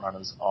biggest front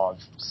runners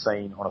I've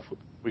seen on a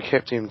football. We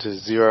kept him to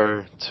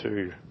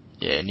 0-2.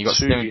 Yeah, and you got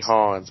 2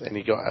 behinds, and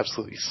he got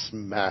absolutely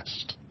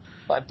smashed.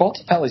 Like,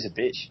 Bontempelli's a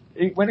bitch.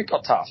 When it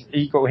got tough,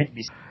 he got hit.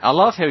 I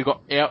love how he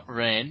got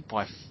outran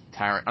by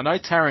Tarrant. I know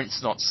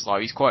Tarrant's not slow;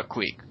 he's quite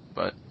quick,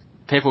 but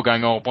people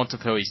going, "Oh,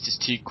 Bontempelli's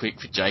just too quick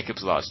for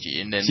Jacobs last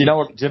year." And then, do you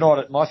know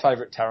what? My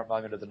favourite Tarrant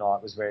moment of the night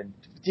was when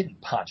he didn't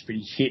punch, but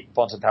he hit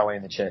Bontempelli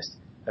in the chest,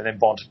 and then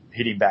Bont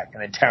hit him back,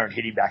 and then Tarrant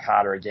hit him back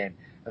harder again.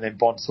 And then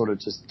Bont sort of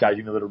just gave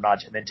him a little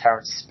nudge, and then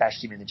Tarrant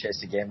smashed him in the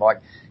chest again.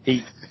 Like,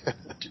 he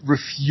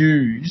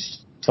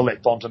refused to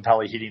let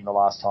Bontempelli hit him the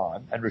last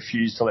time, and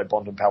refused to let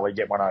Bontempelli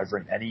get one over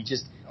him. And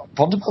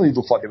Bontempelli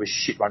looked like there was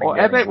shit running down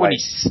his leg.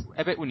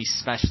 How about when he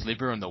smashed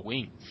Libber on the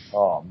wing?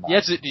 Oh, mate. He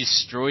absolutely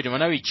destroyed him. I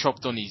know he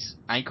chopped on his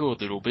ankle a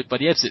little bit, but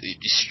he absolutely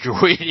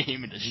destroyed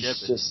him in the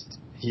Shepherd.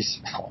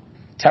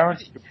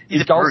 Tarrant,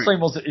 if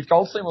Goldstein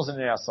wasn't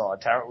in our side,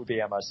 Tarrant would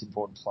be our most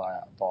important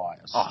player by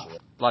a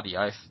sport. Bloody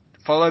oath.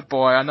 Followed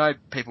by, I know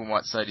people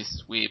might say this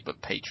is weird,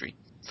 but Petrie,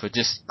 for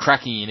just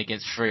cracking in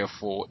against 3 or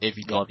 4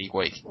 every bloody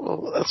week.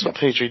 Well, that's what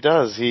Petrie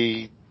does.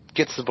 He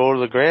gets the ball to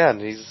the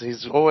ground.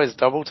 He's always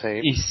double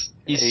teamed.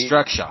 His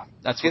structure.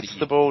 That's what he gets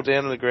the ball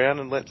down to the ground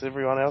and lets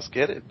everyone else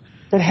get it.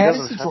 But how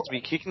does he have to be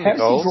kicking how the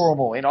goals? Does he draw them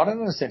all in? I don't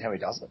understand how he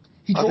does it.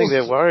 I think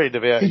they're worried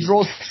about. He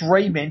draws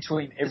 3 men to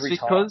him every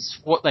time. Because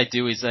what they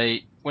do is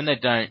when they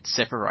don't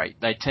separate,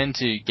 they tend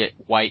to get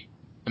Waite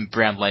and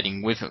Brown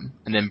leading with them,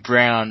 and then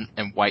Brown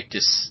and Waite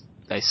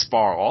they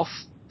spiral off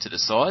to the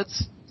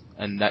sides,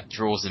 and that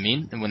draws them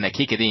in. And when they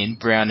kick it in,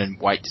 Brown and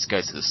Waite just go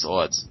to the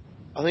sides.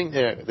 I think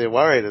they're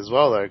worried as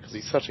well though, because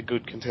he's such a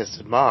good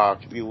contested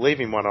mark. If you leave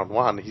him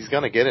 1-on-1, he's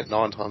going to get it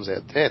 9 times out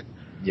of 10.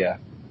 Yeah.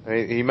 I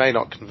mean, he may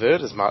not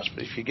convert as much,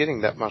 but if you're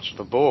getting that much of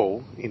a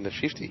ball in the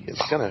 50,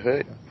 it's going to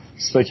hurt you.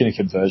 Speaking of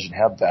conversion,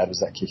 how bad was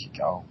that kick at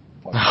goal?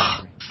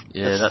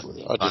 Yeah, that's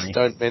I funny. just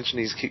don't mention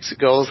his kicks at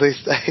goals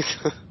these days.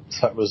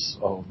 That was,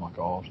 oh my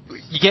god.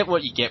 You get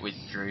what you get with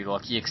Drew.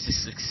 Like, you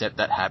just accept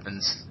that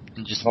happens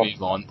and just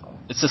move on.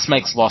 It just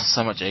makes loss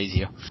so much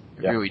easier.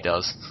 It really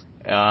does.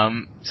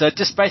 So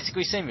just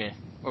basically, Sam, we're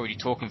already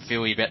talking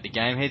Philly about the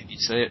game. How did you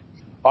see it?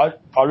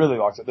 I really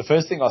liked it. The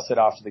first thing I said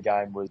after the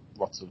game was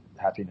lots of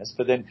happiness,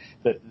 but then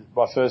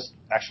my first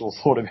actual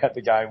thought about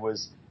the game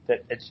was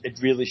that it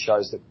really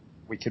shows that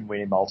we can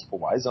win in multiple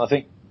ways. And I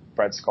think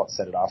Brad Scott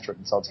said it after it,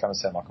 and so it's going to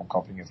sound like I'm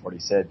copying of what he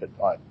said, but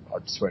I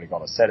swear to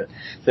God I said it,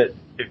 that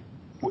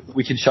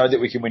we can show that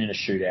we can win in a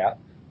shootout.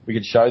 We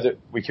can show that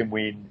we can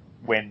win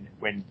when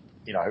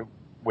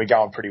we're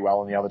going pretty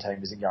well and the other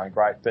team isn't going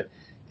great. But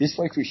this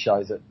week we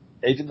show that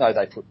even though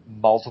they put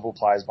multiple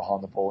players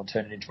behind the ball and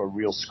turn it into a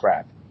real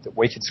scrap, that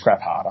we can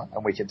scrap harder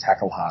and we can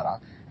tackle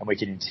harder and we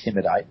can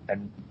intimidate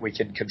and we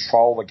can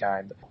control the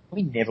game.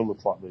 We never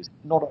look like losing.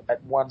 Not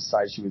at one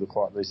stage do we look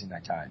like losing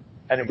that game.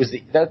 And it was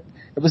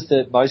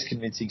the most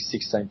convincing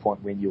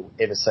 16-point win you'll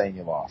ever see in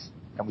your life.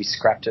 And we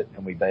scrapped it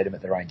and we beat them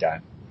at their own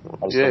game.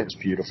 I just thought it was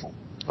beautiful.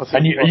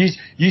 And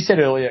you said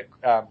earlier,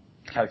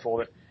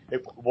 K4, that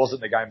it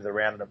wasn't the game of the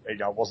round and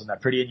it wasn't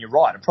that pretty, and you're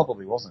right, it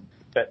probably wasn't.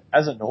 But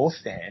as a North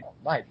fan,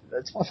 mate,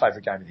 it's my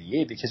favourite game of the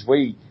year because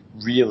we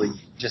really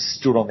just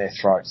stood on their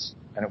throats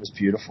and it was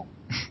beautiful.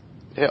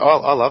 Yeah,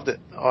 I loved it.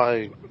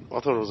 I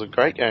thought it was a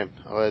great game.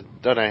 I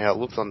don't know how it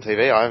looked on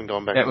TV. I haven't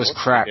gone back. It was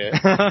crap.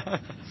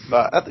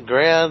 But at the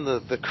ground,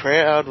 the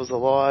crowd was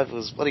alive. It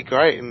was bloody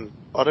great. And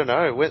I don't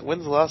know,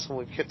 when's the last time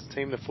we kept a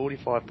team to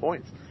 45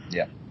 points?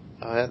 Yeah.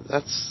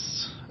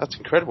 That's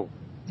incredible.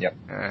 Yep.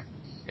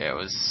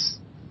 Yeah,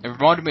 it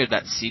reminded me of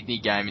that Sydney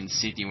game in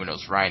Sydney when it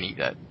was raining,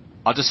 that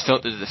I just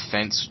felt that the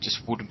defence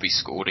just wouldn't be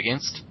scored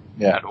against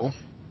at all.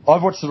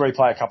 I've watched the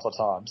replay a couple of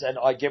times, and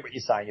I get what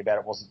you're saying about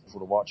it wasn't full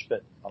to watch,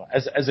 but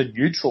as a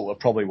neutral, it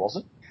probably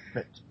wasn't.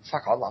 But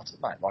fuck, I loved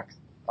it, mate. Like,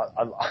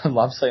 I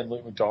love seeing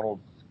Luke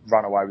McDonald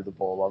run away with the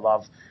ball. I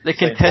love the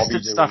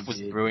contested stuff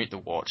was brilliant to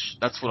watch.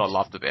 That's what I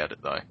loved about it,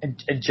 though.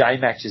 And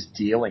J-Mac just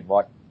dealing,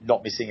 like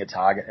not missing a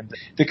target, and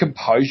the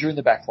composure in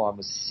the back line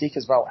was sick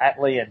as well.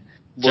 Atley and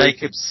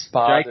Jacobs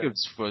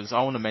was.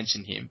 I want to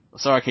mention him.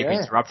 Sorry, I keep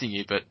interrupting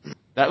you, but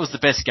that was the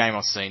best game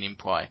I've seen him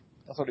play.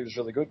 I thought he was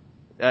really good.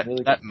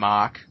 That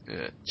mark,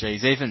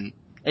 geez, even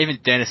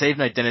Dennis, even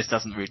though Dennis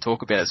doesn't really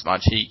talk about it as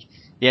much, he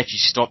actually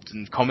stopped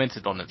and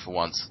commented on it for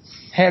once.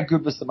 How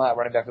good was the mark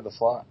running back with the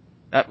fly?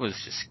 That was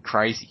just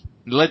crazy.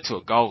 It led to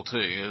a goal too.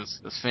 It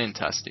was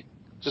fantastic.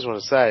 Just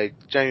want to say,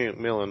 Jamie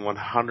McMillan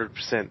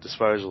 100%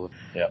 disposal.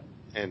 Yep.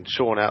 And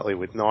Sean Atley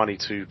with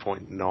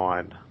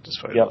 92.9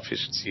 disposal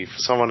efficiency. For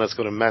someone that's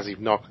got a massive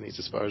knock on his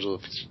disposal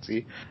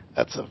efficiency,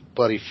 that's a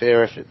bloody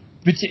fair effort.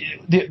 But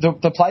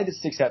the play that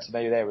sticks out to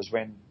me there was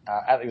when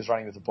Atley was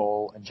running with the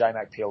ball and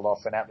J-Mac peeled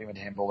off and Atley went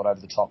to handball it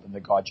over the top and the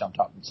guy jumped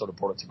up and sort of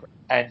brought it to ground.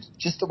 And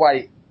just the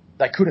way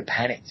they could have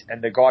panicked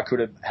and the guy could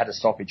have had a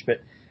stoppage,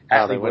 but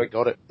Atley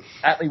got it.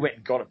 Atley went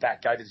and got it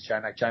back, gave it to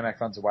J-Mac.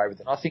 J-Mac runs away with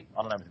it. I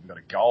don't know if we got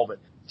a goal, but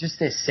just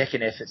their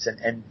second efforts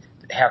and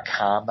how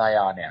calm they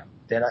are now.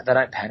 They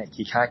don't panic.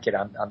 You can't get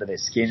under their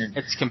skin. And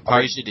it's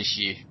composure this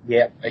year.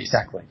 Yeah,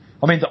 exactly.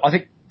 I mean, I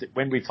think that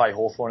when we play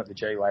Hawthorn at the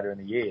G later in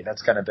the year,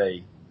 that's going to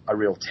be a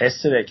real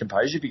test to their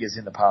composure because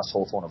in the past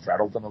Hawthorn have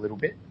rattled them a little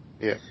bit.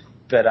 Yeah.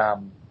 But,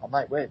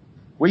 mate,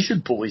 we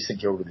should bully St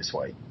Kilda this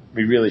week.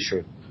 We really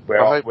should.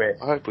 I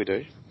hope we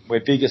do. We're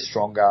bigger,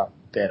 stronger,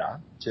 better.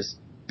 Just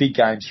big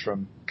games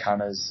from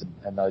Cunners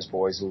and those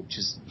boys will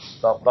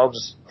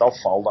they'll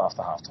fold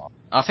after half time.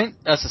 I think,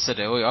 as I said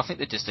earlier, I think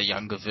they're just a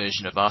younger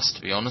version of us,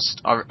 to be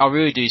honest. I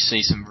really do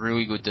see some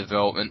really good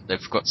development. They've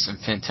got some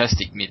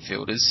fantastic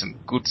midfielders, some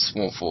good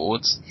small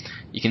forwards.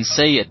 You can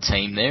see a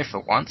team there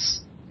for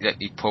once that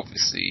you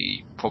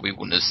probably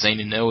wouldn't have seen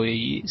in earlier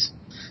years.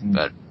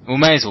 But we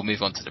may as well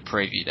move on to the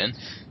preview then.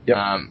 Yep.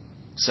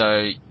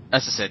 So,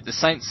 as I said, the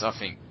Saints, I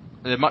think,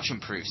 they're a much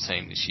improved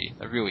team this year.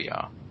 They really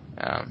are.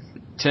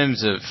 In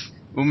terms of,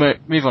 we'll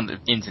move on to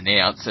ins and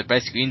outs. So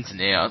basically ins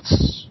and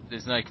outs,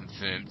 there's no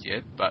confirmed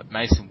yet, but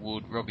Mason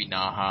Wood, Robbie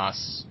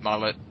Nahas,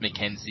 Mullet,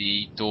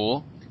 McKenzie,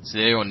 Dorr, so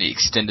they're on the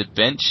extended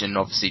bench, and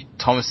obviously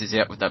Thomas is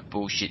out with that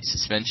bullshit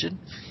suspension,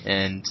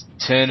 and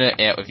Turner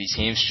out with his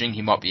hamstring.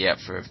 He might be out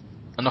for,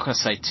 I'm not going to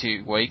say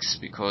 2 weeks,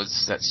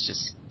 because that's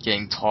just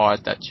getting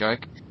tired, that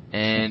joke.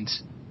 And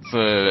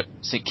for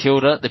St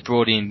Kilda, they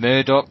brought in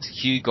Murdoch,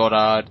 Hugh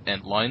Goddard,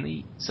 and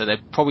Lonely, so they're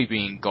probably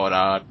bringing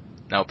Goddard.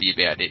 That'll be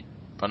about it.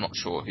 But I'm not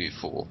sure who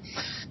for.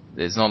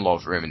 There's not a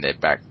lot of room in their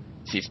back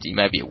 50,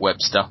 maybe a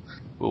Webster.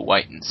 We'll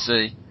wait and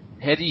see.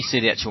 How do you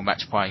see the actual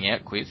match playing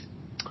out, Quiv?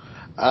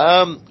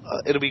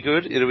 It'll be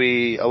good. It'll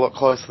be a lot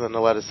closer than the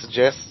ladder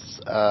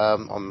suggests.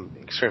 I'm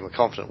extremely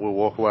confident we'll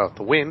walk away with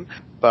the win,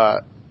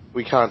 but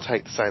we can't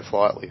take the Saints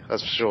lightly.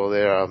 That's for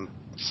sure.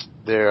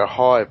 they're a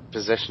high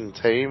possession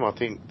team. I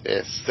think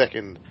they're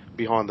second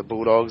behind the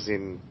Bulldogs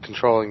in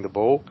controlling the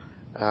ball.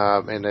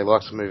 And they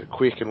like to move it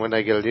quick, and when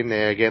they get it in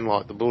there again,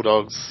 like the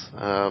Bulldogs,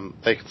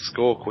 they can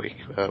score quick.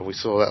 We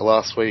saw that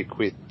last week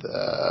with,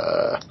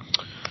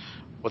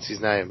 what's his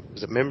name?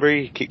 Was it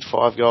Membry? He kicked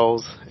 5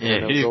 goals.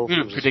 Yeah, who would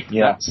have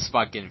predicted that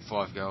Spud getting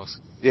 5 goals?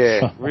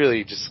 Yeah,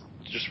 really, just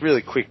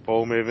really quick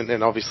ball movement.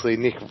 And obviously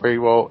Nick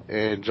Rewalt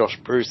and Josh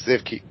Bruce,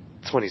 they've kicked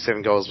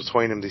 27 goals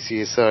between them this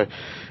year, so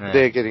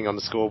they're getting on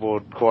the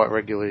scoreboard quite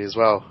regularly as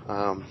well.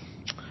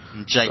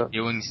 And Jake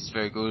Ewings is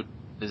very good.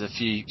 There's a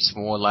few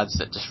small lads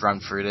that just run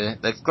through there.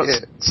 They've got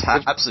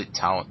absolute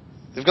talent.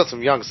 They've got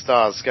some young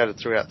stars scattered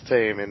throughout the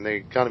team, and they're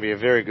going to be a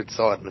very good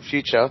side in the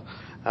future.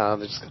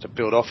 They've just got to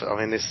build off it. I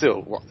mean, they're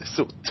still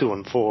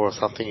 2-4 or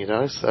something, you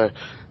know. So,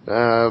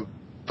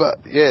 but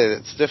yeah,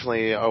 it's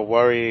definitely a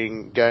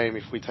worrying game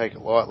if we take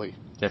it lightly.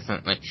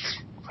 Definitely.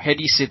 How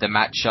do you see the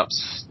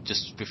matchups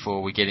just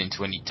before we get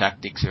into any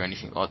tactics or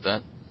anything like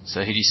that?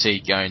 So, who do you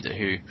see going to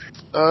who?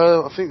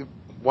 I think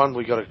one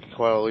we got to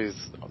quell is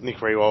Nick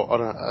Rewalt.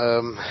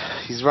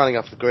 He's running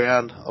up the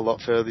ground a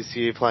lot further this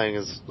year, playing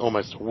as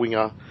almost a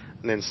winger,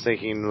 and then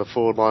sneaking into the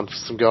forward line for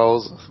some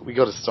goals. We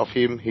got to stop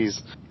him.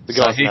 He's the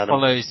guy. So who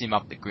follows him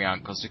up the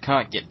ground? Because we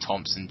can't get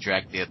Thompson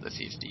dragged out the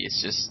 50.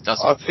 It's just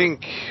doesn't. I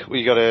think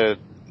we got to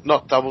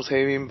not double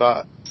team him,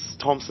 but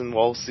Thompson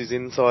whilst he's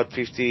inside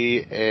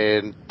 50,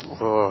 and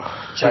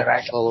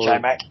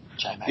J-Mac.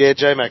 Yeah,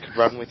 J-Mac could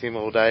run with him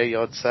all day.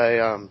 I'd say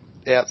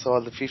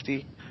outside the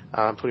 50.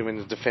 Put him in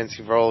a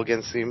defensive role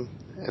against him,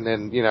 and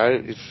then, you know,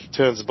 if he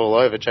turns the ball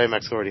over,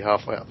 J-Mac's already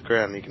halfway up the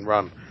ground and he can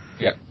run.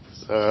 Yeah.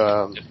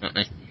 So,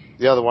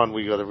 the other one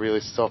we got to really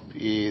stop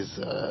is,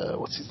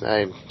 what's his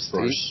name?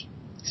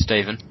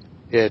 Stephen.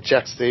 Yeah,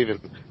 Jack Stephen.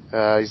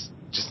 He's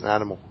just an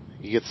animal.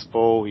 He gets the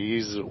ball, he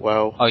uses it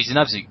well. Oh, he's an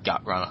absolute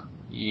gut runner.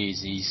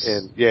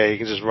 And yeah, he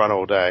can just run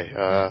all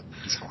day.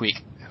 He's quick.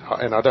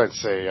 And I don't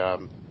see, I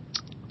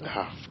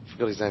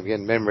forgot his name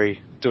again,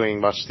 Memory,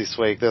 doing much this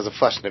week. There's a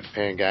flash in the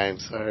pan game,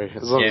 so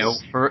as long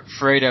as...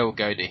 Fredo will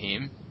go to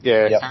him.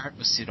 Yeah. Parrott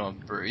will sit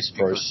on Bruce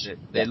because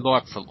they're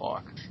like for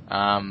like.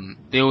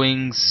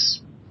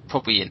 Billings,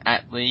 probably an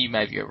Atlee,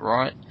 maybe a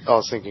Wright. I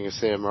was thinking of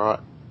Sam Wright.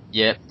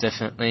 Yeah,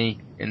 definitely.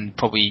 And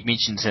probably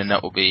Mitchinson,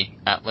 that will be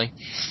Atlee.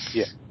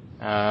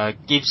 Yeah.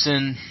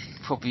 Gibson,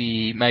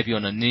 probably maybe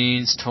on a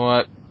Noons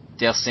type.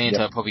 Del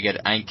Santo probably go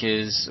to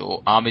Anchors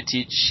or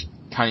Armitage.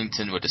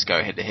 Cunnington would just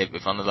go head-to-head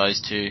with one of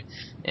those two.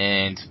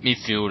 And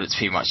midfield, it's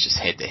pretty much just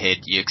head-to-head.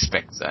 You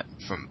expect that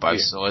from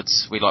both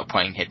sides. We like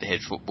playing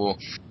head-to-head football.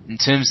 In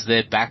terms of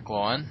their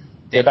backline...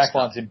 Their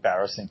backline's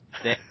embarrassing.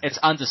 It's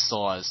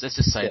undersized. Let's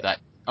just say that.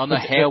 I don't know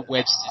how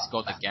Webster's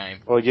got the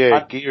game. Well,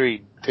 yeah,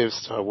 Geary,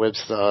 Devstar,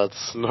 Webster,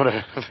 it's not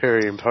a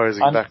very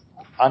imposing back.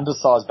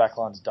 Undersized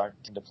backlines don't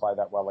tend to play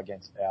that well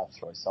against our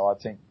three. So I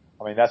think,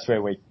 that's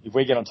where if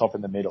we get on top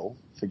in the middle,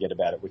 forget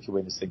about it. We could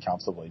win this thing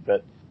comfortably.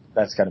 But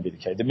that's going to be the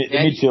key. The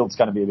midfield's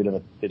going to be a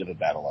bit of a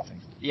battle, I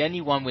think. The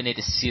only one we need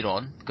to sit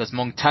on, because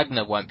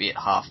Montagna won't be at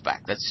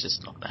half-back. That's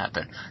just not going to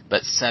happen.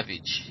 But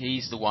Savage,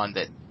 he's the one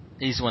that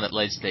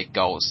leads their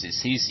goal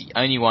assists. He's the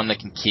only one that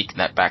can kick in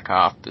that back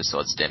half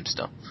besides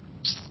Dempster.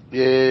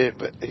 Yeah,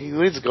 but he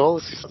leads goal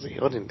assists.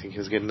 I didn't think he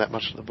was getting that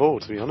much of the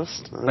ball, to be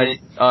honest. But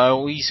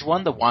he's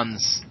one of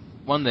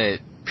the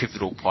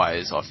pivotal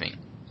players, I think.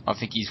 I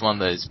think he's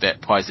one of those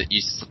players that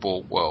uses the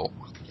ball well.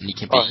 And he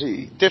can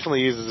he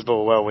definitely uses the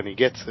ball well when he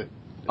gets it.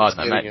 I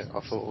don't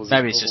know,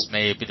 maybe it's just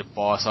me, a bit of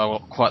bias. I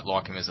quite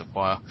like him as a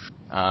player.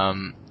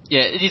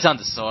 Yeah, it is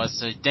undersized.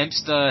 So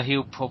Dempster,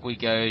 he'll probably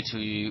go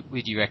to,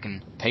 where do you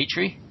reckon,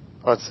 Petrie?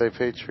 I'd say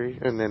Petrie,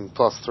 and then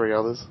plus 3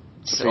 others.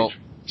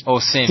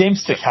 Or Sam.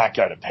 Dempster can't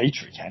go to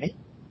Petrie, can he?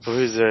 Well,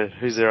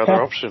 who's their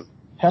other option?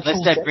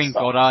 Unless they bring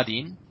Goddard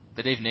in,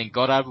 but even then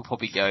Goddard will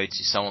probably go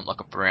to someone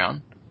like a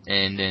Brown,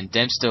 and then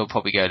Dempster will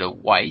probably go to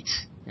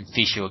Waite, and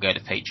Fisher will go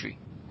to Petrie.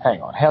 Hang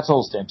on, how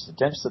tall is Dempster?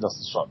 Dempster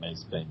doesn't strike me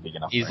as being big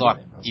enough. He's like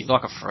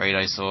a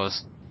Frito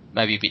size,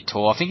 maybe a bit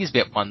tall. I think he's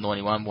about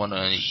 191,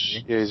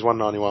 190. Yeah, he's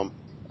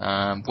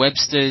 191.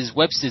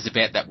 Webster's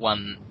about that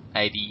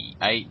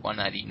 188,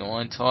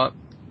 189 type.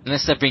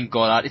 Unless they bring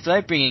Goddard. If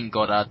they bring in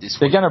Goddard this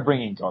week... They're going to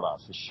bring in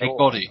Goddard for sure. They've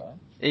got to.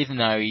 Even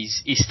though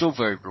he's still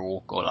very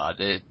raw,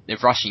 Goddard. They're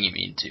rushing him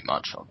in too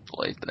much, I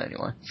believe. But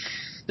anyway.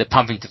 They're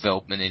pumping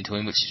development into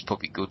him, which is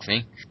probably a good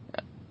thing.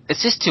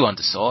 It's just too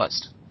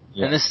undersized.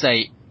 Yeah. Unless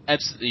they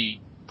absolutely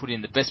put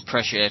in the best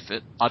pressure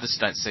effort, I just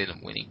don't see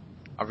them winning.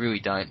 I really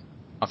don't.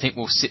 I think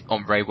we'll sit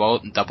on Ray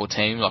Walt and double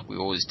team like we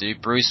always do.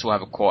 Bruce will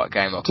have a quiet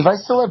game. Do they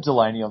still have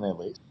Delaney on their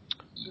list?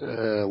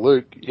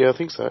 Luke, yeah, I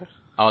think so.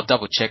 I'll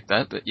double check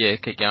that, but yeah,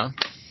 keep going.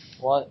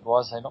 Why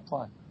is he not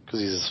playing?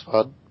 Because he's a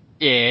spud.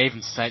 Yeah,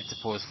 even Saint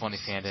supporters finally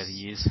found out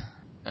he is.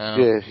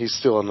 Yeah, he's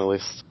still on the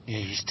list. Yeah,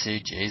 he's too,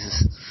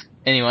 Jesus.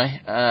 Anyway,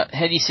 how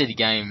do you see the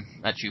game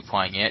actually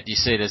playing out? Do you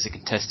see it as a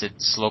contested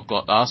slog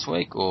like last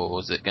week, or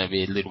is it going to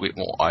be a little bit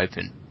more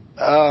open?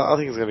 I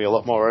think it's going to be a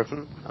lot more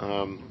open.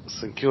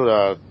 St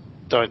Kilda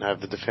don't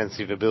have the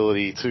defensive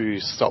ability to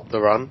stop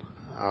the run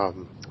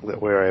that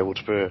we're able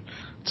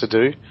to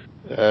do.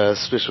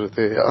 especially with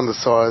the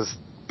undersized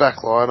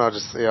back line. I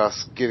just see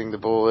us getting the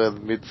ball out of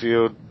the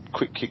midfield,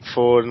 quick kick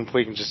forward, and if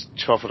we can just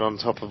chop it on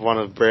top of one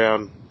of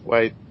Brown,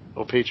 Wade,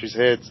 or Petrie's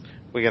heads,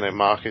 we're going to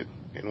mark it,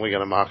 and we're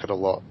going to mark it a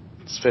lot,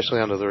 especially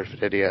under the roof at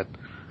Etihad.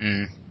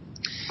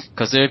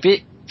 Because they're a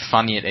bit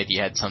funny at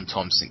Etihad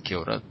sometimes, St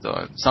Kilda,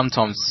 though.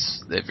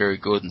 Sometimes they're very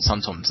good, and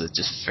sometimes they're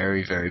just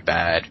very, very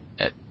bad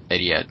at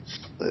Etihad.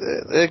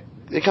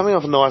 They're coming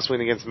off a nice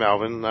win against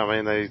Melbourne.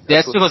 I mean,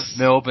 that's because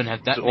Melbourne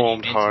have that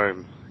stormed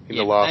home in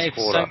the last they have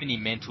quarter. so many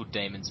mental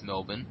demons,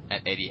 Melbourne,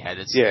 at Etihad.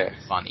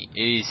 It's funny.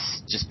 It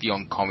is just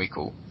beyond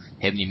comical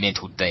how many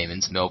mental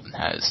demons Melbourne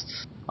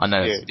has. I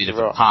know it's a bit of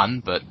a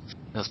pun, but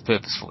that was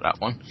purposeful, that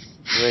one.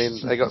 I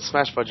mean, they got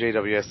smashed by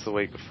GWS the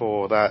week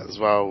before that as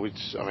well,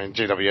 which, I mean,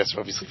 GWS are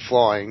obviously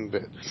flying,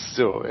 but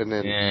still, and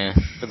then,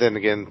 but then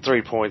again,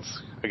 3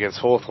 points against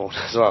Hawthorn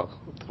as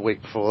well, the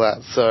week before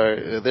that.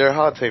 So, they're a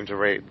hard team to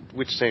read.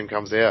 Which team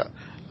comes out,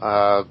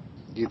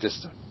 you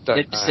just don't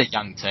know. They're just a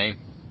young team.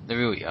 They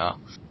really are.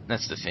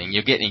 That's the thing.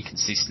 You'll get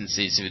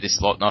inconsistencies with this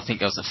lot, and I think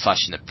there was a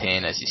flush in the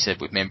pan, as you said,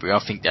 with Membry.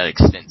 I think that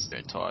extends their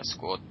entire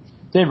squad.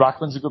 Dan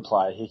Ruckman's a good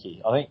player,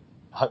 Hickey. I think,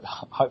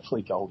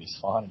 hopefully Goldie's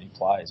fine and he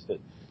plays, but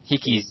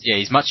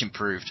he's much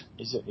improved.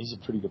 He's a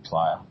pretty good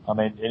player. I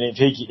mean, and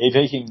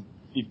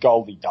if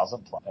Goldie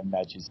doesn't play and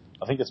matches,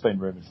 I think it's been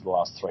rumoured for the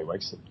last 3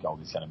 weeks that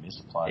Goldie's going to miss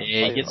a play.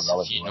 Yeah, he gets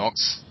a few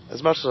knocks.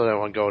 As much as I don't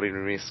want Goldie to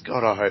miss,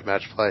 God, I hope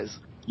Madge plays.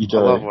 You do?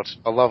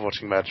 I love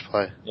watching Madge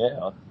play.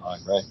 Yeah, I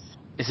agree.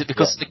 Is it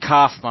because of the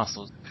calf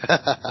muscles?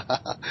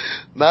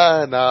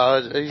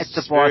 No, he's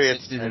just very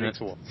entertaining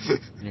to watch.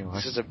 Anyway.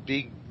 He's just a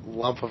big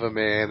lump of a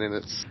man,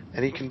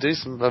 and he can do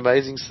some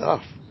amazing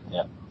stuff.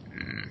 Yeah.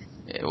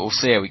 Yeah, we'll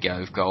see how we go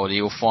with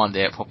Goldie. We'll find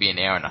out probably an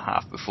hour and a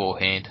half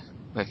beforehand.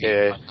 Or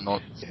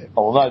not.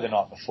 Well, we'll know the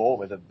night before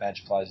whether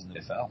Madge plays in the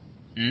FL.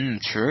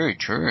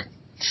 True.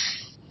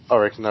 I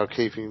reckon they'll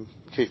keep him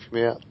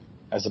out.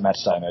 As a match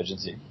day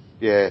emergency.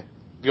 Yeah.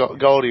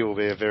 Goldie will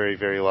be a very,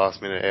 very last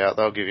minute out.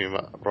 They'll give him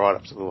right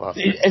up to the last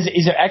minute.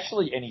 Is there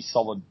actually any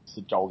solid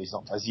that Goldie's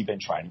not? Has he been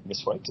training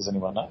this week? Does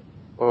anyone know?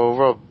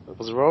 Well,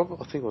 was it Rob?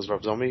 I think it was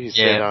Rob Zombie. He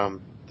said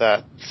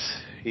that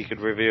he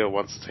could reveal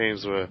once the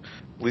teams were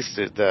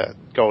listed that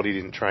Goldie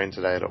didn't train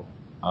today at all.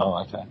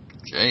 Oh, okay.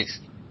 Jeez.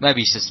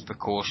 Maybe it's just a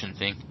precaution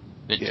thing.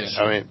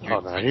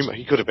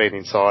 He could have been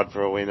inside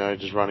for all we know,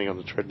 just running on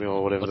the treadmill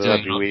or whatever.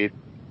 That'd be weird.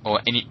 Or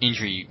any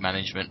injury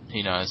management,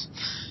 who knows.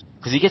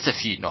 Because he gets a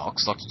few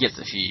knocks, like he gets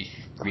a few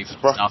rib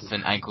stuff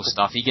and ankle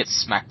stuff. He gets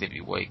smacked every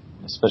week.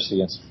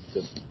 Especially against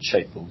the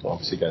cheap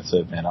Bulldogs who go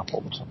third man up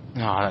all the time.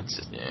 No, that's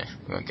it, yeah.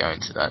 We won't go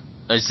into that.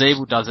 Though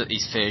Zeeble does it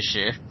his fair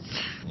share.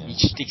 Yeah. He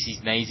sticks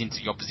his knees into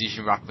the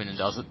opposition ruckman and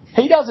does it.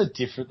 He does it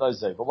different though,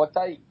 Zeeble. Like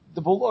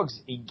the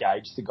Bulldogs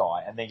engage the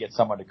guy and then get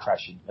someone to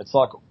crash him. It's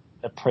like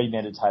a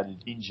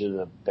premeditated injure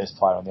the best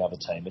player on the other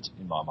team, it's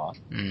in my mind.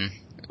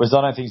 Whereas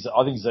I think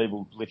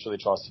Zeeble literally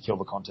tries to kill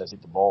the contest,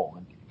 hit the ball.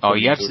 And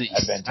he absolutely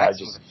smacks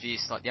with a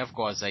fist. Like the other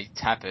guys, they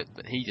tap it,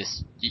 but he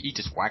just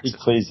whacks it. He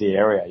clears the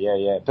area,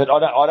 yeah. But I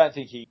don't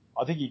think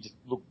I think he just,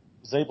 look,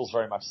 Zeeble's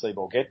very much see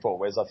ball, get ball,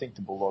 whereas I think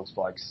the Bulldogs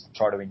blokes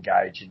try to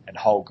engage and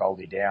hold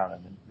Goldie down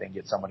and then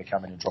get someone to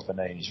come in and drop a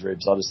knee in his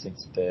ribs. I just think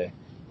that they're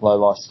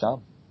low-life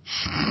scum.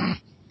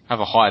 Have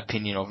a high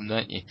opinion of them,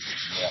 don't you?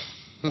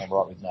 Yeah, I'm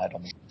right with Nate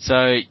on this.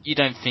 So you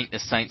don't think the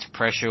Saints'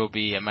 pressure will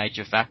be a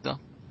major factor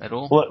at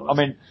all? Well, I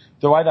mean,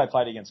 the way they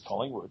played against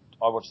Collingwood,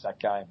 I watched that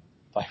game.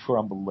 They were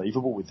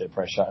unbelievable with their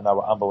pressure and they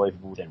were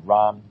unbelievable with their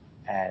run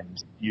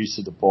and use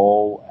of the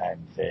ball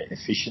and their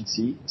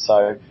efficiency.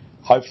 So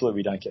hopefully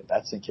we don't get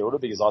that St Kilda,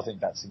 because I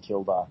think that St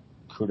Kilda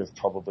could have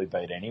probably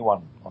beat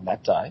anyone on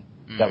that day.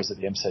 That was at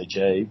the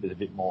MCG with a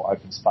bit more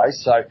open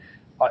space. So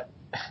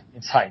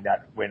in saying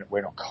that,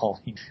 we're not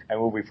calling,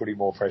 and we'll be putting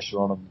more pressure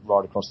on them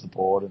right across the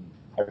board and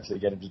hopefully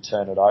get them to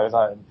turn it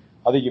over. And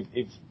I think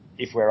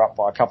if we're up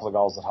by a couple of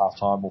goals at half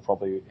time, we'll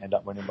probably end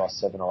up winning by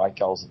 7 or 8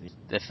 goals at the end.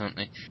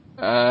 Definitely.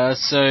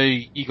 So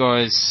you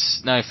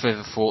guys, no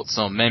further thoughts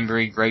on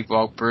Membry,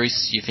 Greenwald,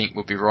 Bruce? You think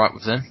we'll be right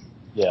with them?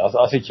 Yeah,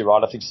 I think you're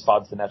right. I think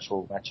Spud's the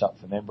natural match-up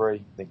for Membry.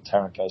 I think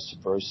Tarrant goes to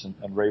Bruce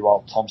and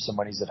Rewalt. Thompson,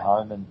 when he's at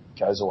home and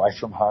goes away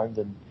from home,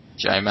 then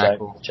J-Mac.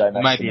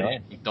 Maybe the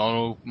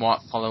McDonald might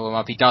follow him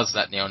up. He does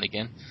that now and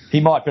again. He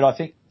might, but I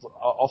think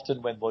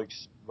often when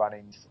Luke's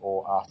running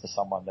or after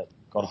someone that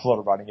got a lot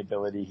of running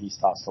ability, he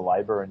starts to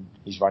labour and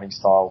his running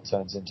style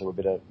turns into a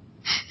bit of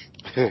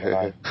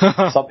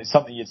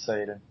something you'd see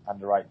at an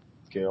under-8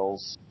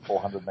 girls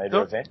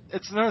 400-metre event.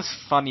 It's not as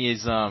funny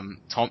as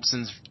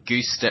Thompson's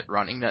goose step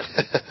running. That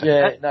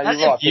you're that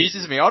right.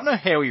 confuses me. I don't know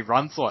how he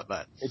runs like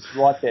that. It's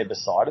right there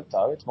beside it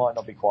though. It might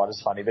not be quite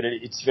as funny, but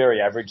it's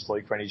very average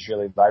Luke when he's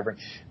really labouring.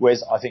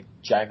 Whereas I think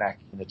J-Mac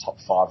in the top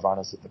 5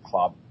 runners at the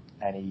club,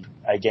 and he,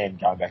 again,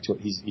 going back to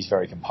it, he's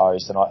very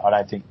composed, and I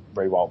don't think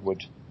Rewalt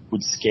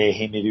would scare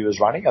him if he was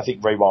running. I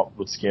think Rewalt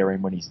would scare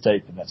him when he's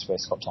deep, and that's where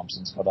Scott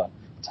Thompson's got to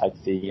take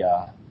the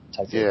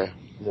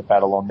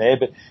battle on there.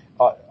 But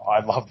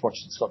I loved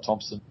watching Scott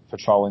Thompson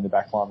patrolling the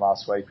backline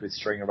last week with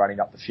Stringer running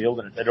up the field,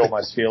 and it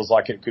almost feels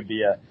like it could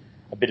be a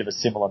bit of a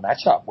similar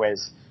matchup,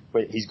 whereas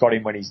he's got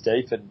him when he's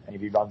deep, and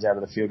if he runs out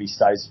of the field, he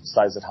stays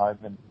at home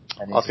and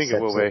I think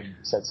it will be.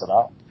 Sets it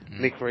up.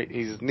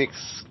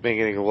 Nick's been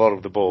getting a lot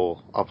of the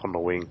ball up on the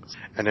wings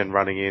and then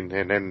running in,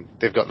 and then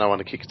they've got no one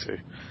to kick it to.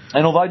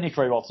 And although Nick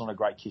Rewalt's not a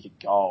great kick at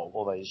goal,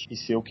 although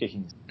his field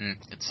kicking,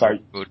 it's so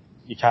good.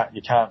 You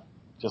can't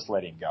just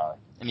let him go.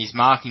 And his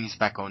marking is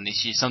back on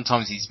this year.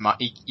 Sometimes he's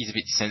a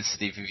bit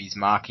sensitive if he's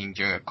marking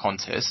during a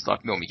contest.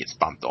 Like, normally gets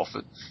bumped off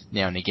it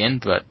now and again,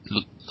 but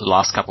the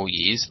last couple of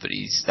years, but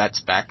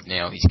that's back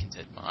now. He's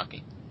content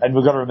marking. And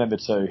we've got to remember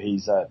too,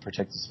 he's a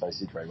protected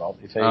species, Rewalt.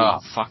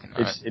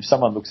 If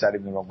someone looks at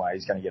him the wrong way,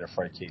 he's going to get a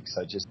free kick.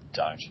 So just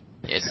don't.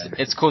 Yes,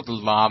 it's called the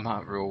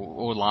llama rule.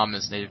 All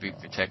llamas need to be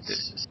protected.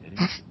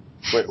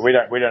 We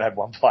don't have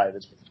one player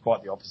that's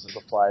quite the opposite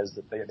of players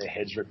that they get their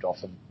heads ripped off.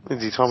 And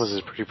Lindsay Thomas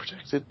is pretty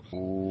protected.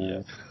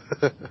 Ooh.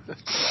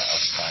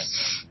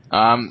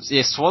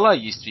 Yeah. Swallow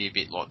used to be a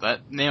bit like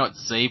that. Now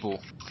it's Zeeble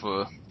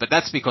but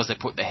that's because they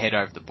put the head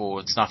over the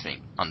board. It's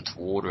nothing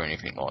untoward or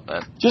anything like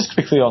that. Just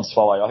quickly on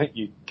Swallow, I think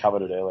you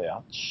covered it earlier.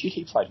 Shit,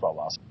 he played well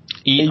last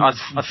week. I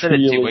said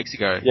it 2 weeks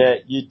ago. Yeah,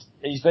 he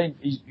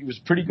was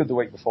pretty good the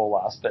week before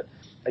last, but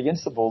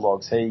against the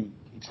Bulldogs, he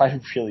played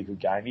a really good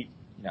game.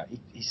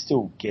 He's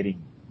still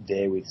getting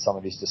there with some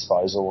of his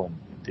disposal and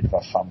a bit of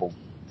a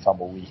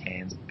fumble-y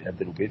hands a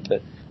little bit,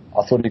 but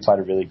I thought he played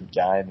a really good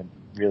game and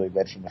really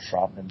led from the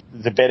front. And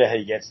the better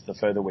he gets, the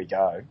further we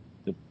go,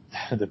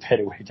 the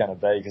better we're going to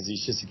be, because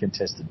he's just a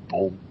contested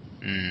bull.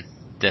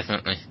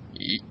 Definitely.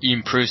 He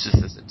improves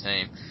us as a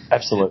team.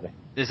 Absolutely.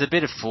 There's a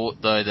bit of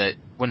thought, though, that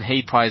when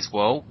he plays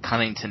well,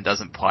 Cunnington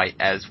doesn't play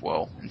as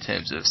well in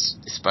terms of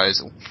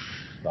disposal.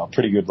 No,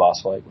 pretty good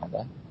last week, weren't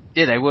they?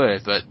 Yeah, they were,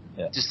 but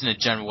just in a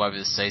general over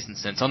the season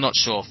sense, I'm not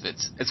sure if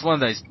it's one of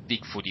those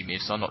big footy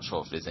myths. I'm not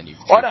sure if there's any.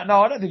 I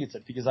don't think it's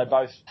it, because they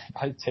both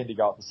tend to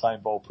go at the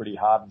same ball pretty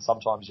hard, and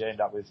sometimes you end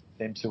up with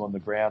them two on the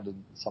ground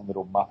and some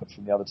little muppet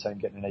from the other team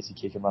getting an easy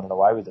kick and running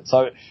away with it.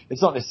 So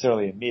it's not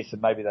necessarily a myth,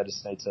 and maybe they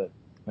just need to.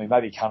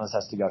 Maybe Cunners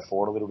has to go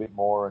forward a little bit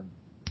more, and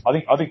I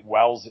think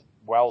Wells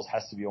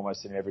has to be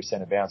almost in every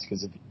centre bounce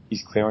because of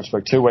his clearance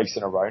work. 2 weeks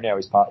in a row now,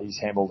 he's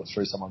handballed it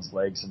through someone's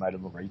legs and made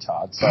him look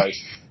retard. So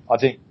I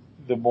think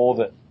the more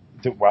that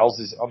Wells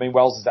is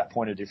that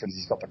point of difference.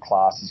 He's got the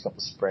class, he's got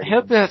the spread. How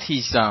about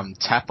his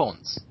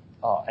tap-ons?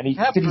 Oh, and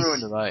how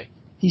ruined are they?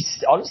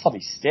 I just love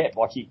his step.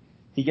 Like he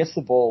gets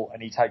the ball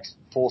and he takes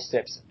 4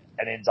 steps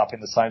and ends up in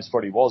the same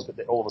spot he was,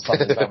 but all of a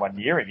sudden there's no one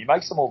near him. He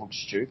makes them all look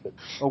stupid.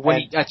 Or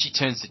when he actually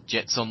turns the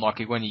jets on, like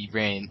when he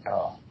ran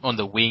on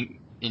the wing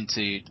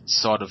into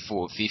side of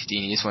 450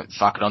 and he just went,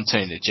 fuck it, I'm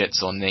turning the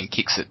jets on, and then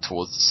kicks it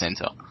towards the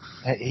centre.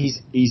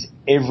 He's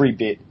every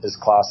bit as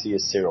classy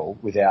as Cyril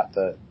without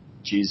the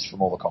jizz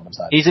from all the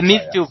commentators. He's a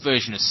midfield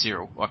version of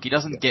Cyril. Like, he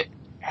doesn't get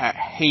a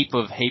heap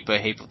of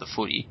the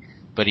footy,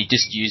 but he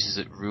just uses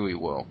it really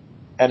well.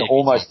 And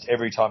almost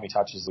every time he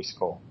touches, we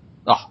score.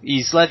 Oh,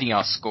 he's letting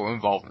us score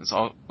involvements.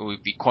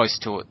 We'd be close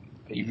to it.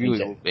 He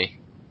really would be.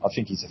 I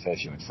think he's a fair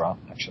few in front,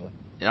 actually.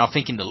 And I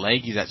think in the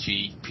league he's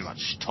actually pretty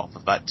much top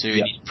of that too.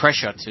 Yep. And his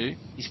pressure too.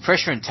 His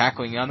pressure and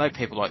tackling. I know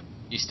people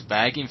used to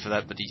bag him for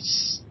that, but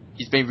he's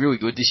been really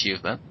good this year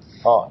with that.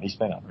 Oh, he's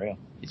been unreal.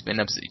 He's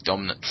been absolutely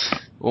dominant.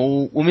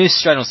 We'll move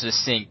straight on to the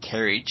Sam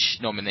Kerridge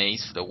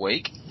nominees for the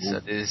week. So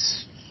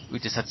we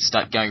just have to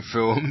start going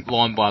through them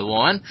line by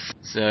line.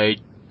 So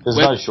there's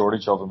no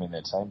shortage of them in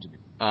their team to be.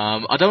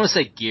 I don't want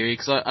to say Geary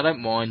because I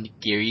don't mind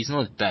Geary. He's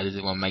not as bad as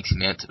everyone makes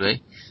him out to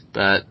be.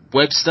 But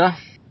Webster,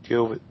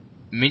 Gilbert,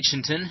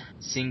 Minchinton,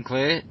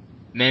 Sinclair,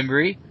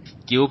 Membry,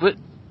 Gilbert.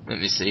 Let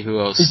me see who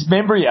else. Is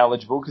Membry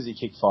eligible because he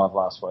kicked 5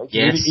 last week?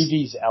 Yes. If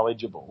he's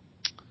eligible.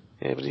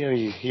 Yeah, but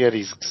he had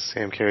his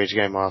Sam Kerridge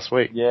game last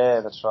week.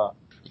 Yeah, that's right.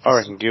 I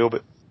reckon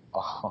Gilbert.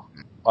 Oh,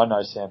 I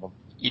know Sam.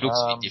 He looks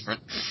a bit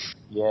different.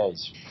 Yeah,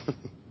 he's...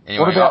 Anyway,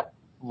 what about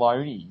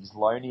Loney? Is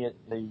Loney at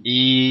the...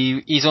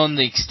 He's on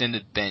the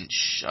extended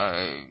bench.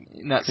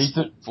 In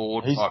that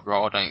forward type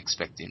role, I don't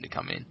expect him to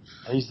come in.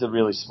 He's the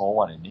really small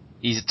one, isn't he?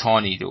 He's a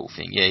tiny little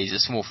thing. Yeah, he's a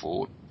small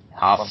forward.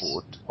 Half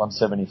forward.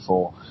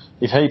 174.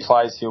 If he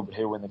plays, he'll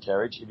win the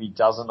carriage. If he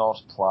does not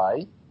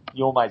play...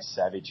 Your mate's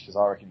savage, because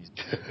I reckon he's...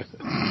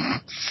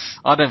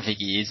 I don't think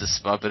he is a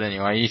spud, but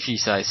anyway, if you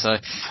say so.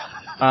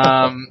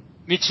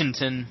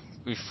 Mitchington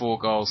with 4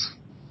 goals.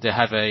 They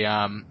have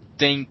a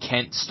Dean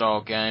Kent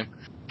style game.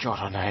 God,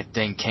 I know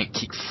Dean Kent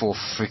kicked 4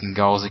 freaking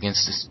goals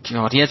against us.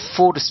 God, he had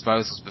 4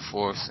 disposals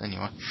before us,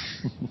 anyway.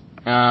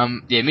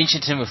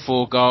 Mitchington with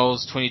 4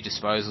 goals, 20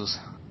 disposals.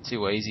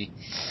 Too easy.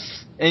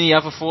 Any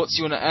other thoughts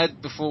you want to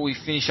add before we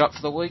finish up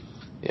for the week?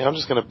 Yeah, I'm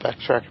just going to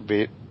backtrack a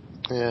bit.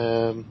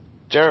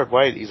 Jared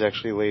Wade is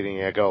actually leading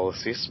our goal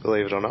assists,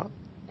 believe it or not.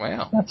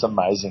 Wow. That's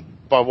amazing.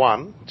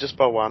 Just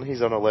by one.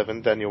 He's on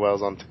 11, Daniel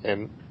Wells on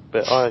 10.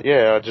 But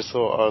I just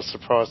thought I was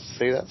surprised to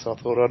see that, so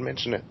I thought I'd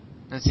mention it.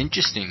 That's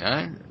interesting,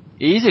 though.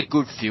 He is a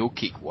good field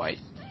kick, Wade.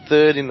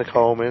 3rd in the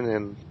Coleman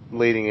and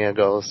leading our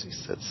goal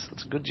assists.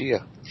 That's a good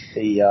year.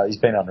 He's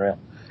been unreal.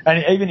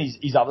 And even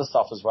his other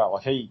stuff as well.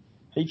 Like he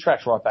He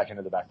tracked right back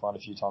into the back line a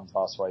few times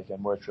last week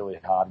and worked really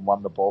hard and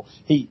won the ball.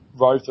 He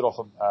roved it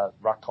off a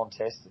ruck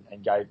contest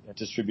and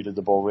distributed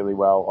the ball really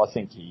well. I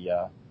think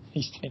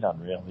he's been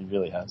unreal. He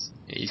really has.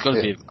 Yeah, he's got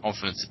a bit of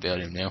confidence about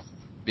him now.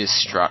 A bit of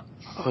strut.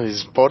 Oh,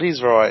 his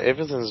body's right.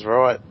 Everything's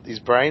right. His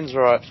brain's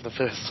right for the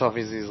first time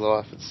in his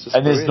life. It's just.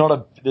 And there's not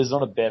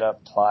a better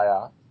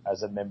player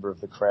as a member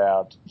of the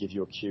crowd give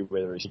you a cue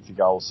whether he hits the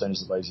goal as soon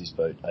as it leaves his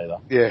boot either.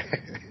 Yeah.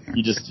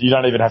 You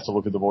don't even have to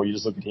look at the ball. You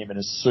just look at him, and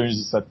as soon as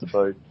it's left the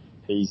boot,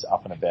 he's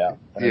up and about.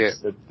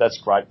 And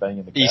that's great being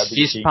in the crowd.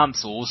 His fist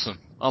pump's awesome.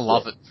 I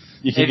love it.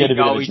 You can get a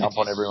bit of a jump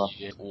on everyone.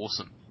 Yeah,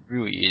 awesome. It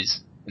really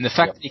is. And the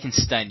fact that he can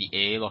stay in the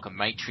air like a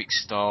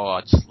Matrix style,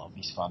 I just love him.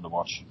 He's fun to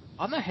watch.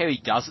 I don't know how he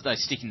does it though,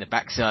 sticking the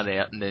backside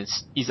out, and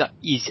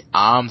his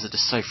arms are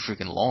just so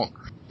freaking long.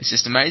 It's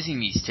just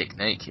amazing, his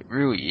technique. It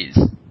really is.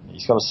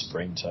 He's got a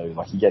spring too.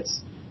 Like he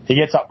gets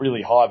up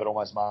really high, but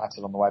almost marks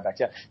it on the way back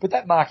down. But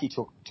that mark he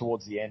took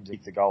towards the end to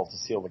hit the goal to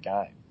seal the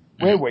game.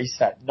 Where we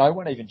sat, no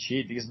one even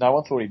cheered because no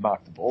one thought he'd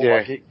mark the ball.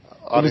 Yeah,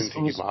 I didn't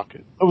think he'd mark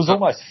it. It was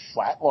almost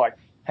flat. Like,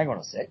 hang on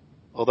a sec.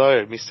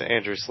 Although Mr.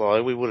 Andrew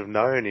Slow, we would have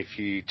known if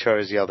you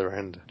chose the other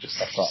end. Just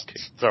keep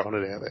throwing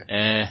it out there.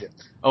 Yeah. It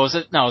was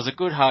a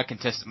good hard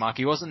contested mark.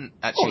 He wasn't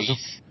actually.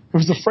 It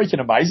was a freaking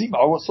amazing. I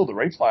saw the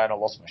replay and I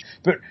lost my.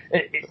 But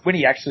when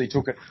he actually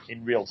took it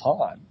in real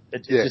time,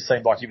 it just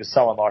seemed like he was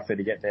so unlikely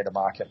to get there to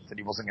mark it that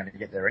he wasn't going to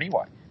get there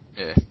anyway.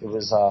 Yeah. It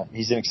was.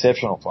 He's an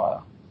exceptional player.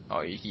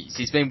 Oh,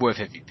 he's been worth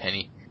every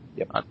penny.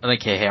 Yep. I don't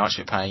care how much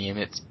we're paying him.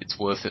 It's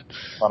worth it.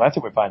 I don't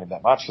think we're paying him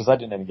that much because they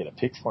didn't even get a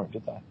pick for him,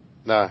 did they?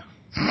 No.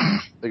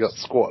 They got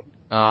squat.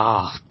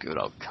 Ah, good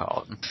old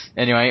Carlton.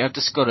 Anyway, I've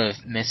just got a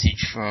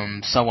message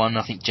from someone,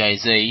 I think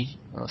Jay-Z,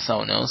 or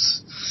someone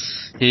else.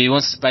 He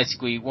wants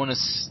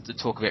us to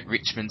talk about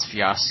Richmond's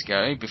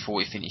fiasco before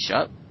we finish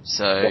up.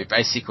 So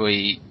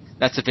basically,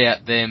 that's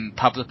about them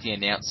publicly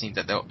announcing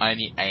that they're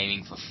only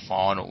aiming for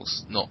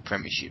finals, not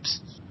premierships.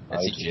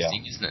 That's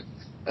interesting, isn't it?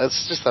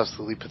 It's just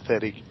absolutely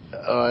pathetic.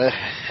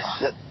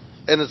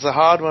 And it's a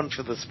hard one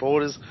for the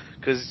supporters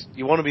because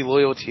you want to be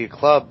loyal to your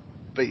club,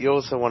 but you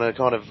also want to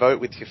kind of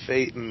vote with your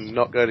feet and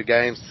not go to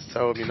games to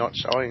tell them you're not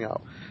showing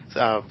up,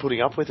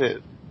 putting up with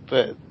it.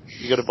 But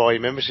you got to buy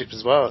your membership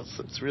as well.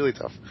 It's really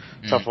tough.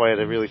 Tough way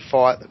to really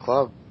fight the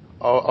club.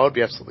 I would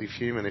be absolutely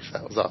fuming if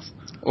that was us.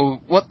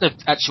 Well, what the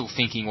actual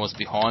thinking was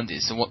behind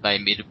this, and what they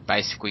admitted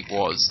basically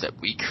was that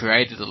we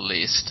created a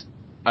list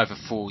over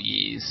 4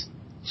 years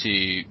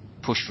to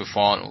push for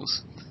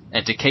finals,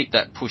 and to keep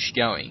that push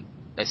going,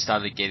 they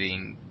started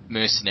getting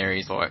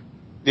mercenaries like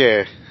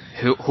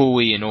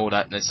Hui and all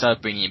that, and they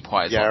started bringing in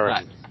players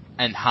like that,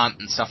 and Hunt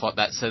and stuff like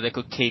that, so they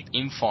could keep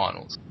in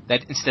finals.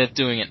 That instead of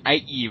doing an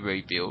 8-year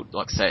rebuild,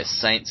 like say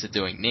Saints are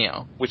doing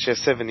now, which they're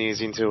 7 years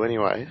into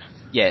anyway.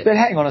 Yeah. But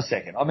hang on a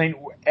second. I mean,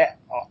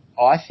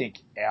 I think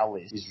our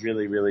list is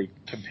really, really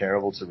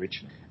comparable to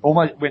Richmond.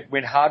 Almost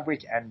when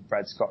Hardwick and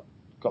Brad Scott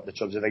got the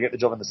job, did they get the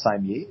job in the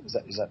same year? Is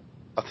that?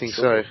 I think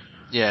so.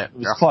 Yeah. It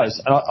was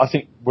close. And I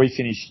think we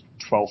finished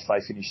 12th, they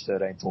finished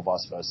 13th, or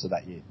vice versa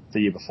that year, the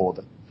year before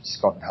that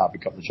Scott and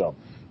Hardwick got the job.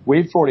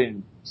 We've brought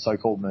in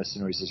so-called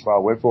mercenaries as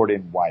well. We've brought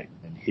in Waite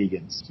and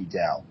Higgins,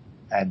 Hidal,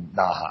 and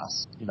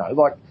Nahas. You know,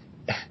 like,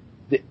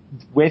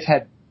 we've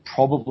had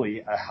probably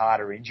a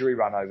harder injury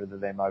run over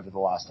them over the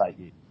last 8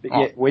 years. But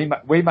yet we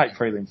make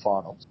prelim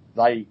finals.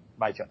 They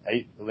make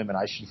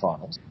elimination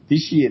finals.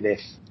 This year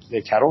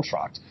they're cattle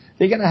trucked.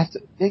 They're going to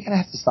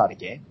have to start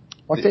again.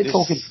 Like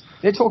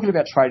they're talking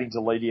about trading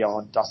Deledio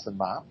and Dustin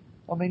Martin.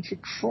 I mean, for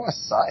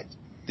Christ's sake.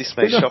 This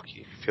may shock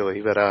you,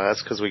 Philly, but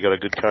that's because we got a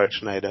good coach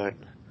and they don't.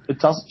 It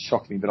doesn't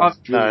shock me, but I'm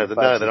saying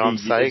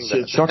that.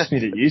 It shocks me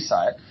that you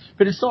say it.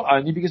 But it's not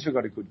only because we've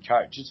got a good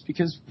coach. It's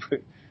because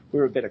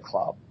we're a better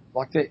club.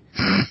 Like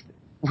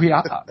we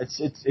are.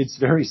 It's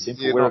very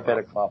simple. We're a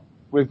better club.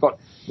 We've got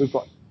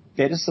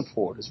better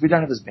supporters. We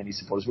don't have as many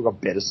supporters. We've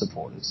got better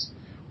supporters.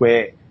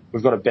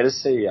 We've got a better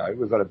CEO.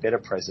 We've got a better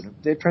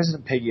president. Their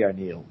president, Peggy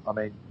O'Neill. I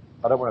mean,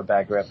 I don't want to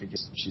bag her out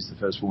because she's the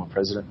first woman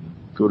president.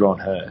 Good on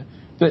her.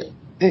 But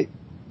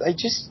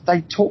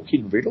they talk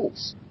in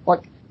riddles.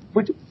 Like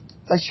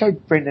they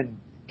showed Brendan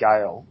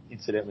Gale,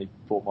 incidentally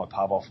bought my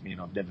pub off me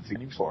and I've never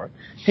forgiven him for it.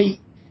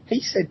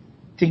 He said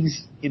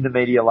things in the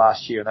media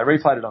last year, and they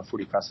replayed it on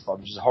Footy Classified,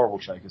 which is a horrible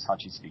show because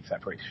Hutchie's a big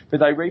fat prick. But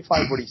they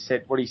replayed what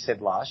he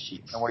said last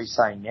year and what he's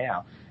saying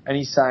now. And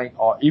he's saying,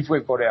 if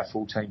we've got our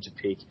full team to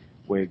pick,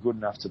 we're good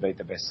enough to beat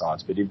the best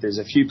sides. But if there's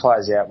a few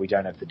players out, we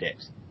don't have the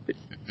depth. But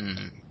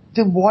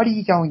then why do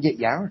you go and get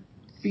Yaron?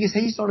 Because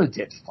he's not a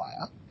depth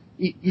player.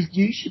 You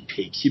use your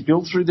picks. You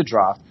build through the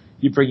draft.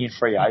 You bring in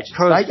free agents.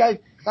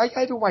 They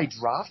gave away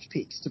draft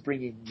picks to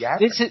bring in Yaron.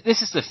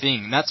 This is the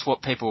thing. That's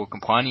what people were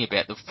complaining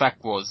about. The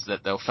fact was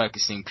that they were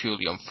focusing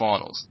purely on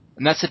finals.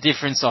 And that's the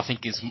difference, I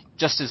think, is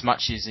just as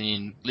much as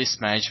in list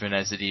management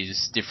as it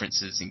is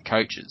differences in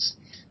coaches.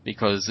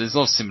 Because there's a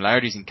lot of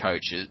similarities in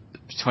coaches,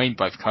 between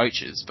both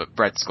coaches, but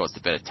Brad Scott's the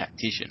better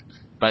tactician.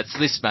 But it's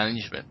list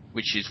management,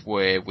 which is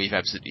where we've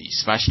absolutely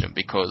smashed them,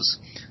 because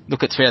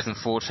look at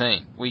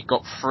 2014. We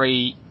got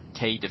 3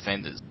 key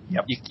defenders.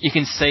 Yep. You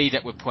can see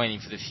that we're planning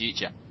for the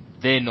future.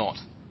 They're not.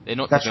 They're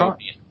not That's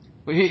developing it.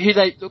 Who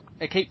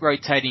they keep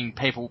rotating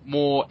people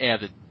more in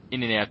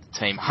and out of the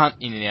team. Hunt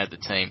in and out of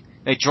the team.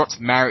 They dropped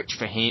Marriage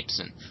for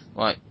Hampson.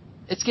 Like,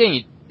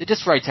 they're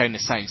just rotating the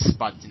same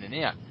spuds in and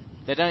out.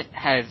 They don't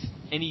have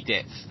any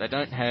depth. They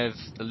don't have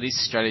the list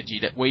strategy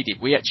that we did.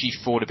 We actually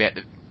thought about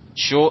the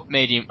short,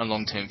 medium, and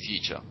long-term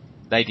future.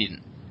 They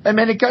didn't. I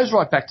mean, it goes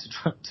right back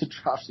to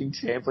drafting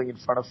Tambling in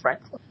front of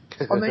Franklin.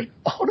 I mean,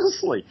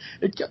 honestly,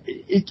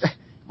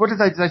 what did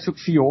they took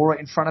Fiora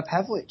in front of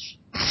Pavlich.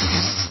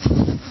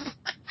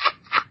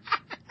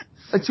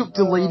 They took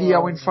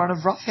Deledio in front of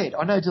Roughhead.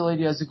 I know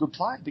Deledio's a good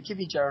player, but give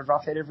me Jared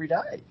Roughhead every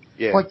day.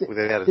 Yeah,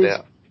 without a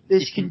doubt.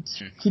 There's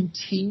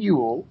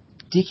continual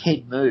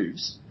dickhead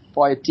moves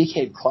by a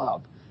dickhead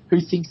club who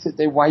thinks that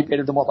they're way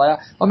better than what they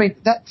are. I mean,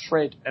 that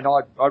thread, and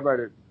I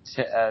wrote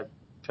a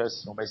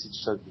personal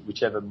message to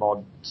whichever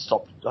mod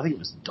stopped. I think it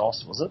was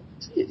DOS, was it?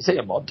 Is he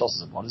a mod? DOS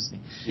is a mod, isn't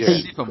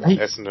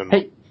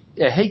he?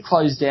 Yeah, he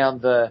closed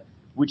down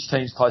which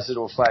team's closer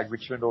to a flag,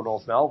 Richmond or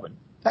North Melbourne.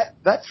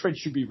 That thread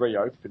should be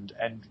reopened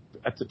and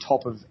at the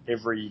top of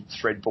every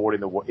thread board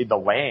in the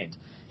land.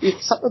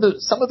 Some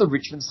of the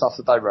Richmond stuff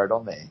that they wrote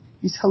on there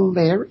is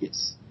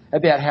hilarious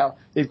about how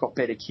they've got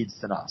better kids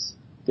than us.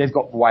 They've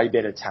got way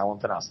better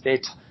talent than us.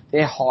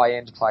 They're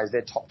high-end players.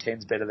 Their top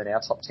 10's better than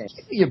our top 10.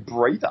 Give me a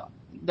breather.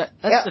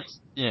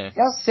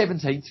 Our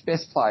 17th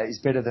best player is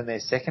better than their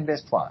second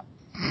best player.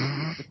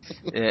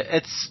 Yeah,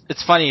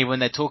 it's funny when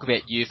they talk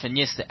about youth, and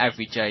yes, the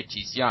average age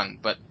is young,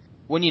 but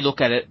when you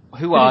look at it,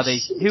 who are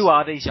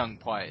these young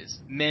players?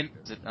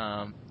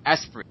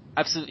 Asprey,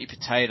 absolutely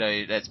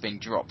potato that's been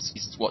dropped.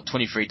 He's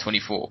 23,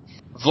 24.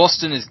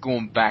 Vlosten has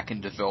gone back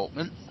in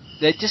development.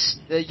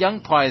 The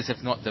young players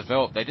have not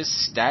developed. They just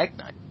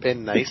stagnate.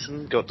 Ben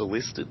Nason got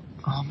delisted.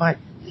 Oh mate,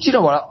 do you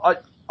know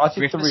what? I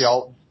think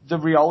the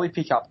Rioli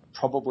pickup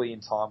probably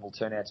in time will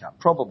turn out.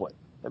 Probably.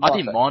 I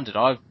didn't mind it.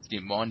 I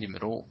didn't mind him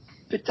at all.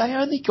 But they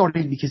only got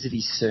him because of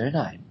his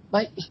surname,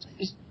 mate.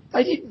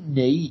 They didn't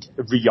need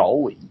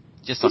Rioli.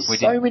 Just like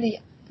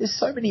there's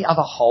so many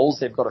other holes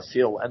they've got to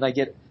fill, and they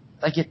get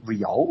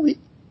Rioli.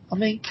 I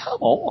mean,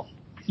 come on.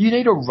 You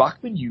need a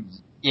ruckman,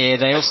 Yeah,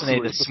 they also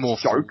need a small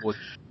forward.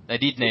 They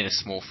did need a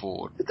small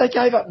forward. But they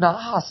gave up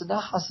Nahas, and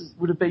Nahas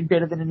would have been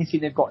better than anything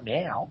they've got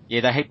now.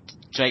 Yeah, they had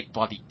Jake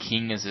Bloody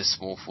King as a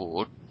small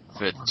forward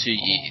for 2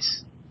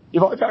 years.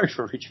 If I voted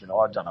for Richmond,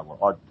 I don't know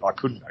what I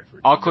couldn't vote for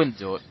Richmond. I couldn't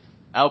do it.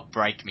 It'll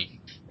break me.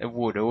 It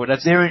would.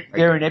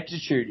 Their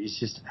ineptitude is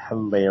just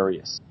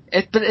hilarious.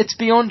 But it's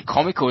beyond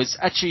comical. It's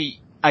actually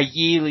a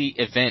yearly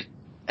event.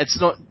 It's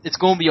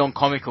gone beyond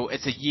comical.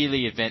 It's a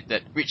yearly event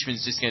that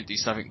Richmond's just going to do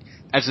something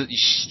absolutely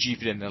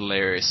stupid and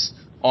hilarious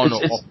on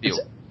or off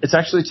field. It's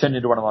actually turned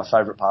into one of my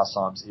favourite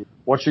pastimes.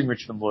 Watching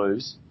Richmond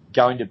lose,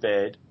 going to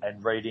bed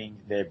and reading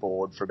their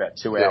board for about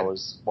 2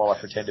 hours while I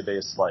pretend to be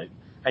asleep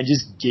and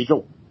just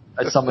giggle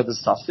at some of the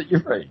stuff that you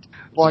read.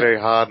 It's very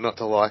hard not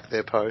to like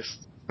their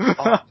posts.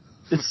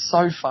 It's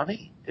so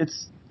funny. It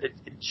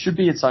should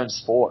be its own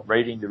sport,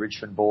 reading the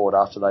Richmond board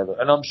after they lose.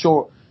 And I'm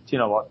sure, you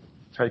know what,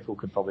 people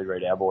could probably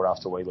read our board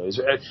after we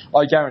lose.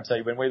 I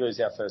guarantee when we lose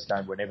our first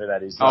game, whenever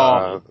that is.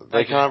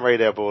 They can't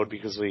read our board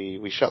because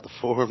we shut the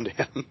forum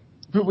down.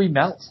 But we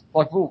melt.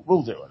 Like,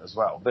 we'll do it as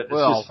well. But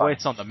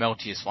it's not the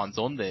meltiest ones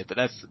on there, but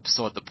that's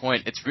beside the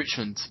point. It's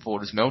Richmond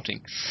supporters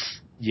melting.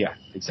 Yeah,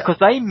 exactly. Because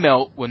they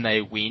melt when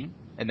they win,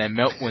 and they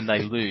melt when they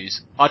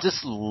lose. I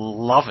just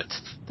love it.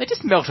 They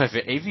just melt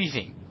over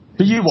everything.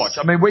 But you watch.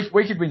 I mean,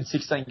 we could win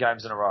 16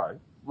 games in a row.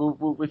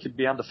 We could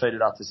be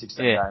undefeated after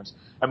 16 games,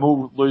 and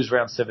we'll lose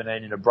round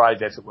 17 in a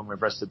brave effort when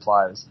we've rested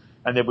players.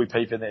 And there'll be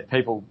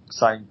people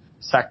saying,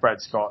 sack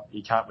Brad Scott,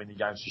 he can't win the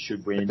games he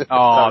should win.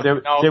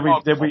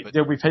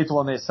 There'll be people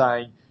on there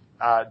saying,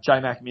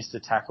 J-Mac missed a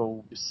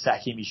tackle,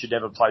 sack him, he should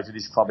never play for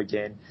this club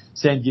again.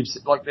 Sam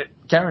Gibson,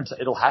 guarantee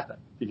it'll happen,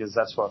 because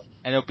that's what...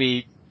 And it'll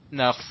be...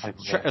 No,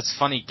 it's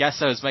funny.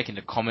 Gasso was making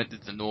the comment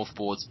that the North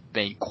board's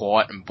being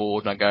quiet and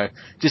bored, and I go,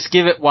 just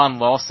give it one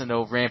loss and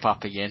it'll ramp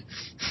up again.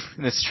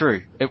 And it's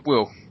true. It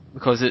will.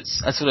 Because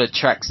that's what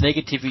attracts.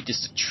 Negativity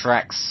just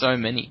attracts so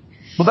many.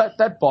 Well,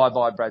 that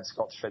bye-bye Brad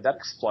Scott thread, that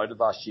exploded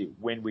last year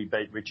when we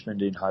beat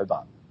Richmond in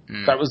Hobart.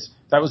 That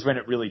was when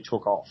it really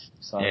took off.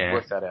 So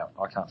work that out.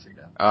 I can't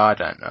figure it out. I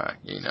don't know.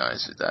 He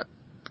knows with that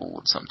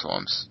board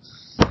sometimes.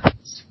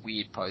 It's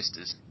weird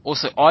posters.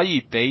 Also,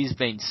 IUB's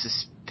been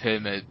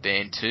permanent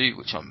banned too,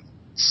 which I'm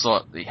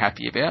slightly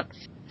happy about.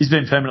 He's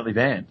been permanently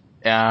banned?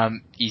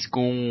 He's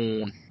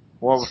gone.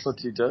 What did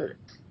he do?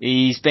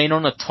 He's been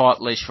on a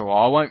tight leash for a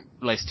while. I won't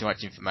release too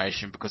much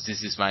information because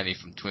this is mainly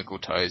from Twinkle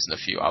Toes and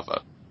a few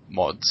other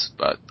mods,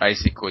 but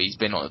basically he's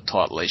been on a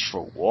tight leash for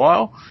a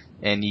while,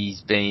 and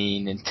he's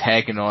been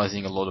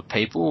antagonising a lot of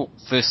people,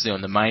 firstly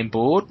on the main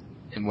board,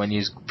 and when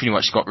he's pretty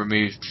much got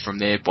removed from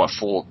there by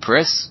Forward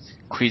Press,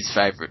 Quiz's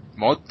favourite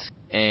mod,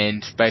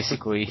 and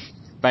basically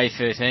Bay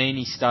 13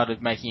 he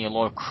started making a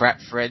lot of crap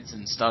threads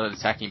and started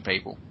attacking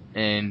people,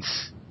 and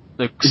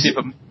I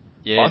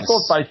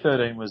thought Bay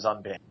 13 was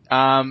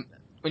unbanned.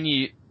 When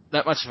you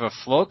that much of a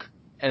flog,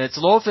 and it's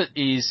a lot of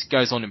it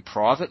goes on in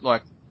private.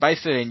 Like, Bay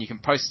 13, you can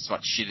post as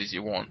much shit as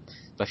you want,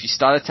 but if you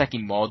start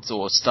attacking mods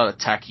or start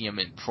attacking them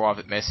in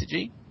private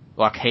messaging,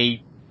 like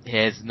he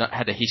has not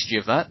had a history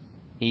of that,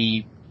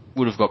 he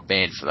would have got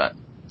banned for that.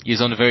 He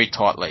was on a very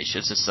tight leash,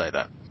 let's just say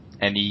that,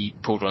 and he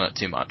pulled on it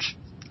too much.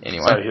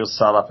 Anyway. So he'll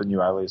start up a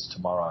new alias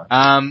tomorrow.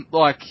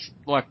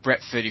 Like Brett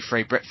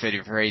 33. Brett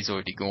 33 is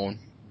already gone.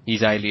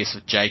 His alias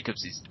of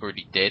Jacobs is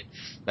already dead.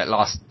 That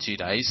last 2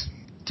 days.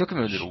 It took him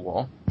a little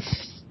while.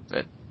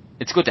 But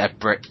it's good to have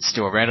Brett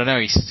still around. I know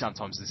he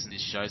sometimes listens to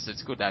this show, so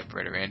it's good to have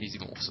Brett around. He's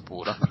a more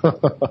supporter.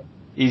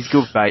 He's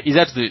good value. He's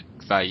absolute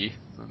value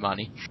for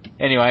money.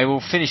 Anyway,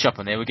 we'll finish up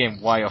on there. We're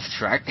getting way off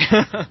track.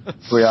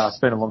 We are. It's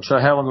been a long show.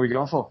 How long are we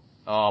going for?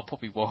 Oh,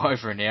 probably well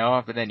over an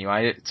hour, but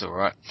anyway, it's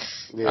alright.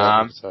 Yeah,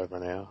 I think it's over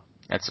an hour.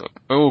 That's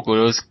all good.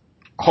 It was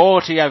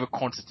quality over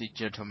quantity,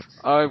 gentlemen.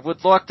 I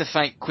would like to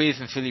thank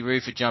Quiv and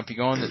Phillyroo for jumping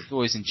on. It's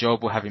always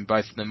enjoyable having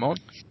both of them on.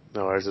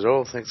 No worries at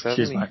all. Thanks for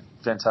having me. Cheers,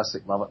 mate.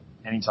 Fantastic. Love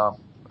it. Anytime.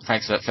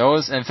 Thanks for that,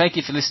 fellas. And thank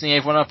you for listening,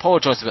 everyone. I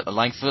apologise about the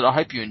length of it. I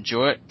hope you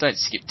enjoy it. Don't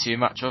skip too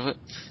much of it.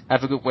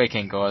 Have a good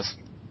weekend, guys.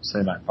 See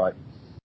you, mate. Bye.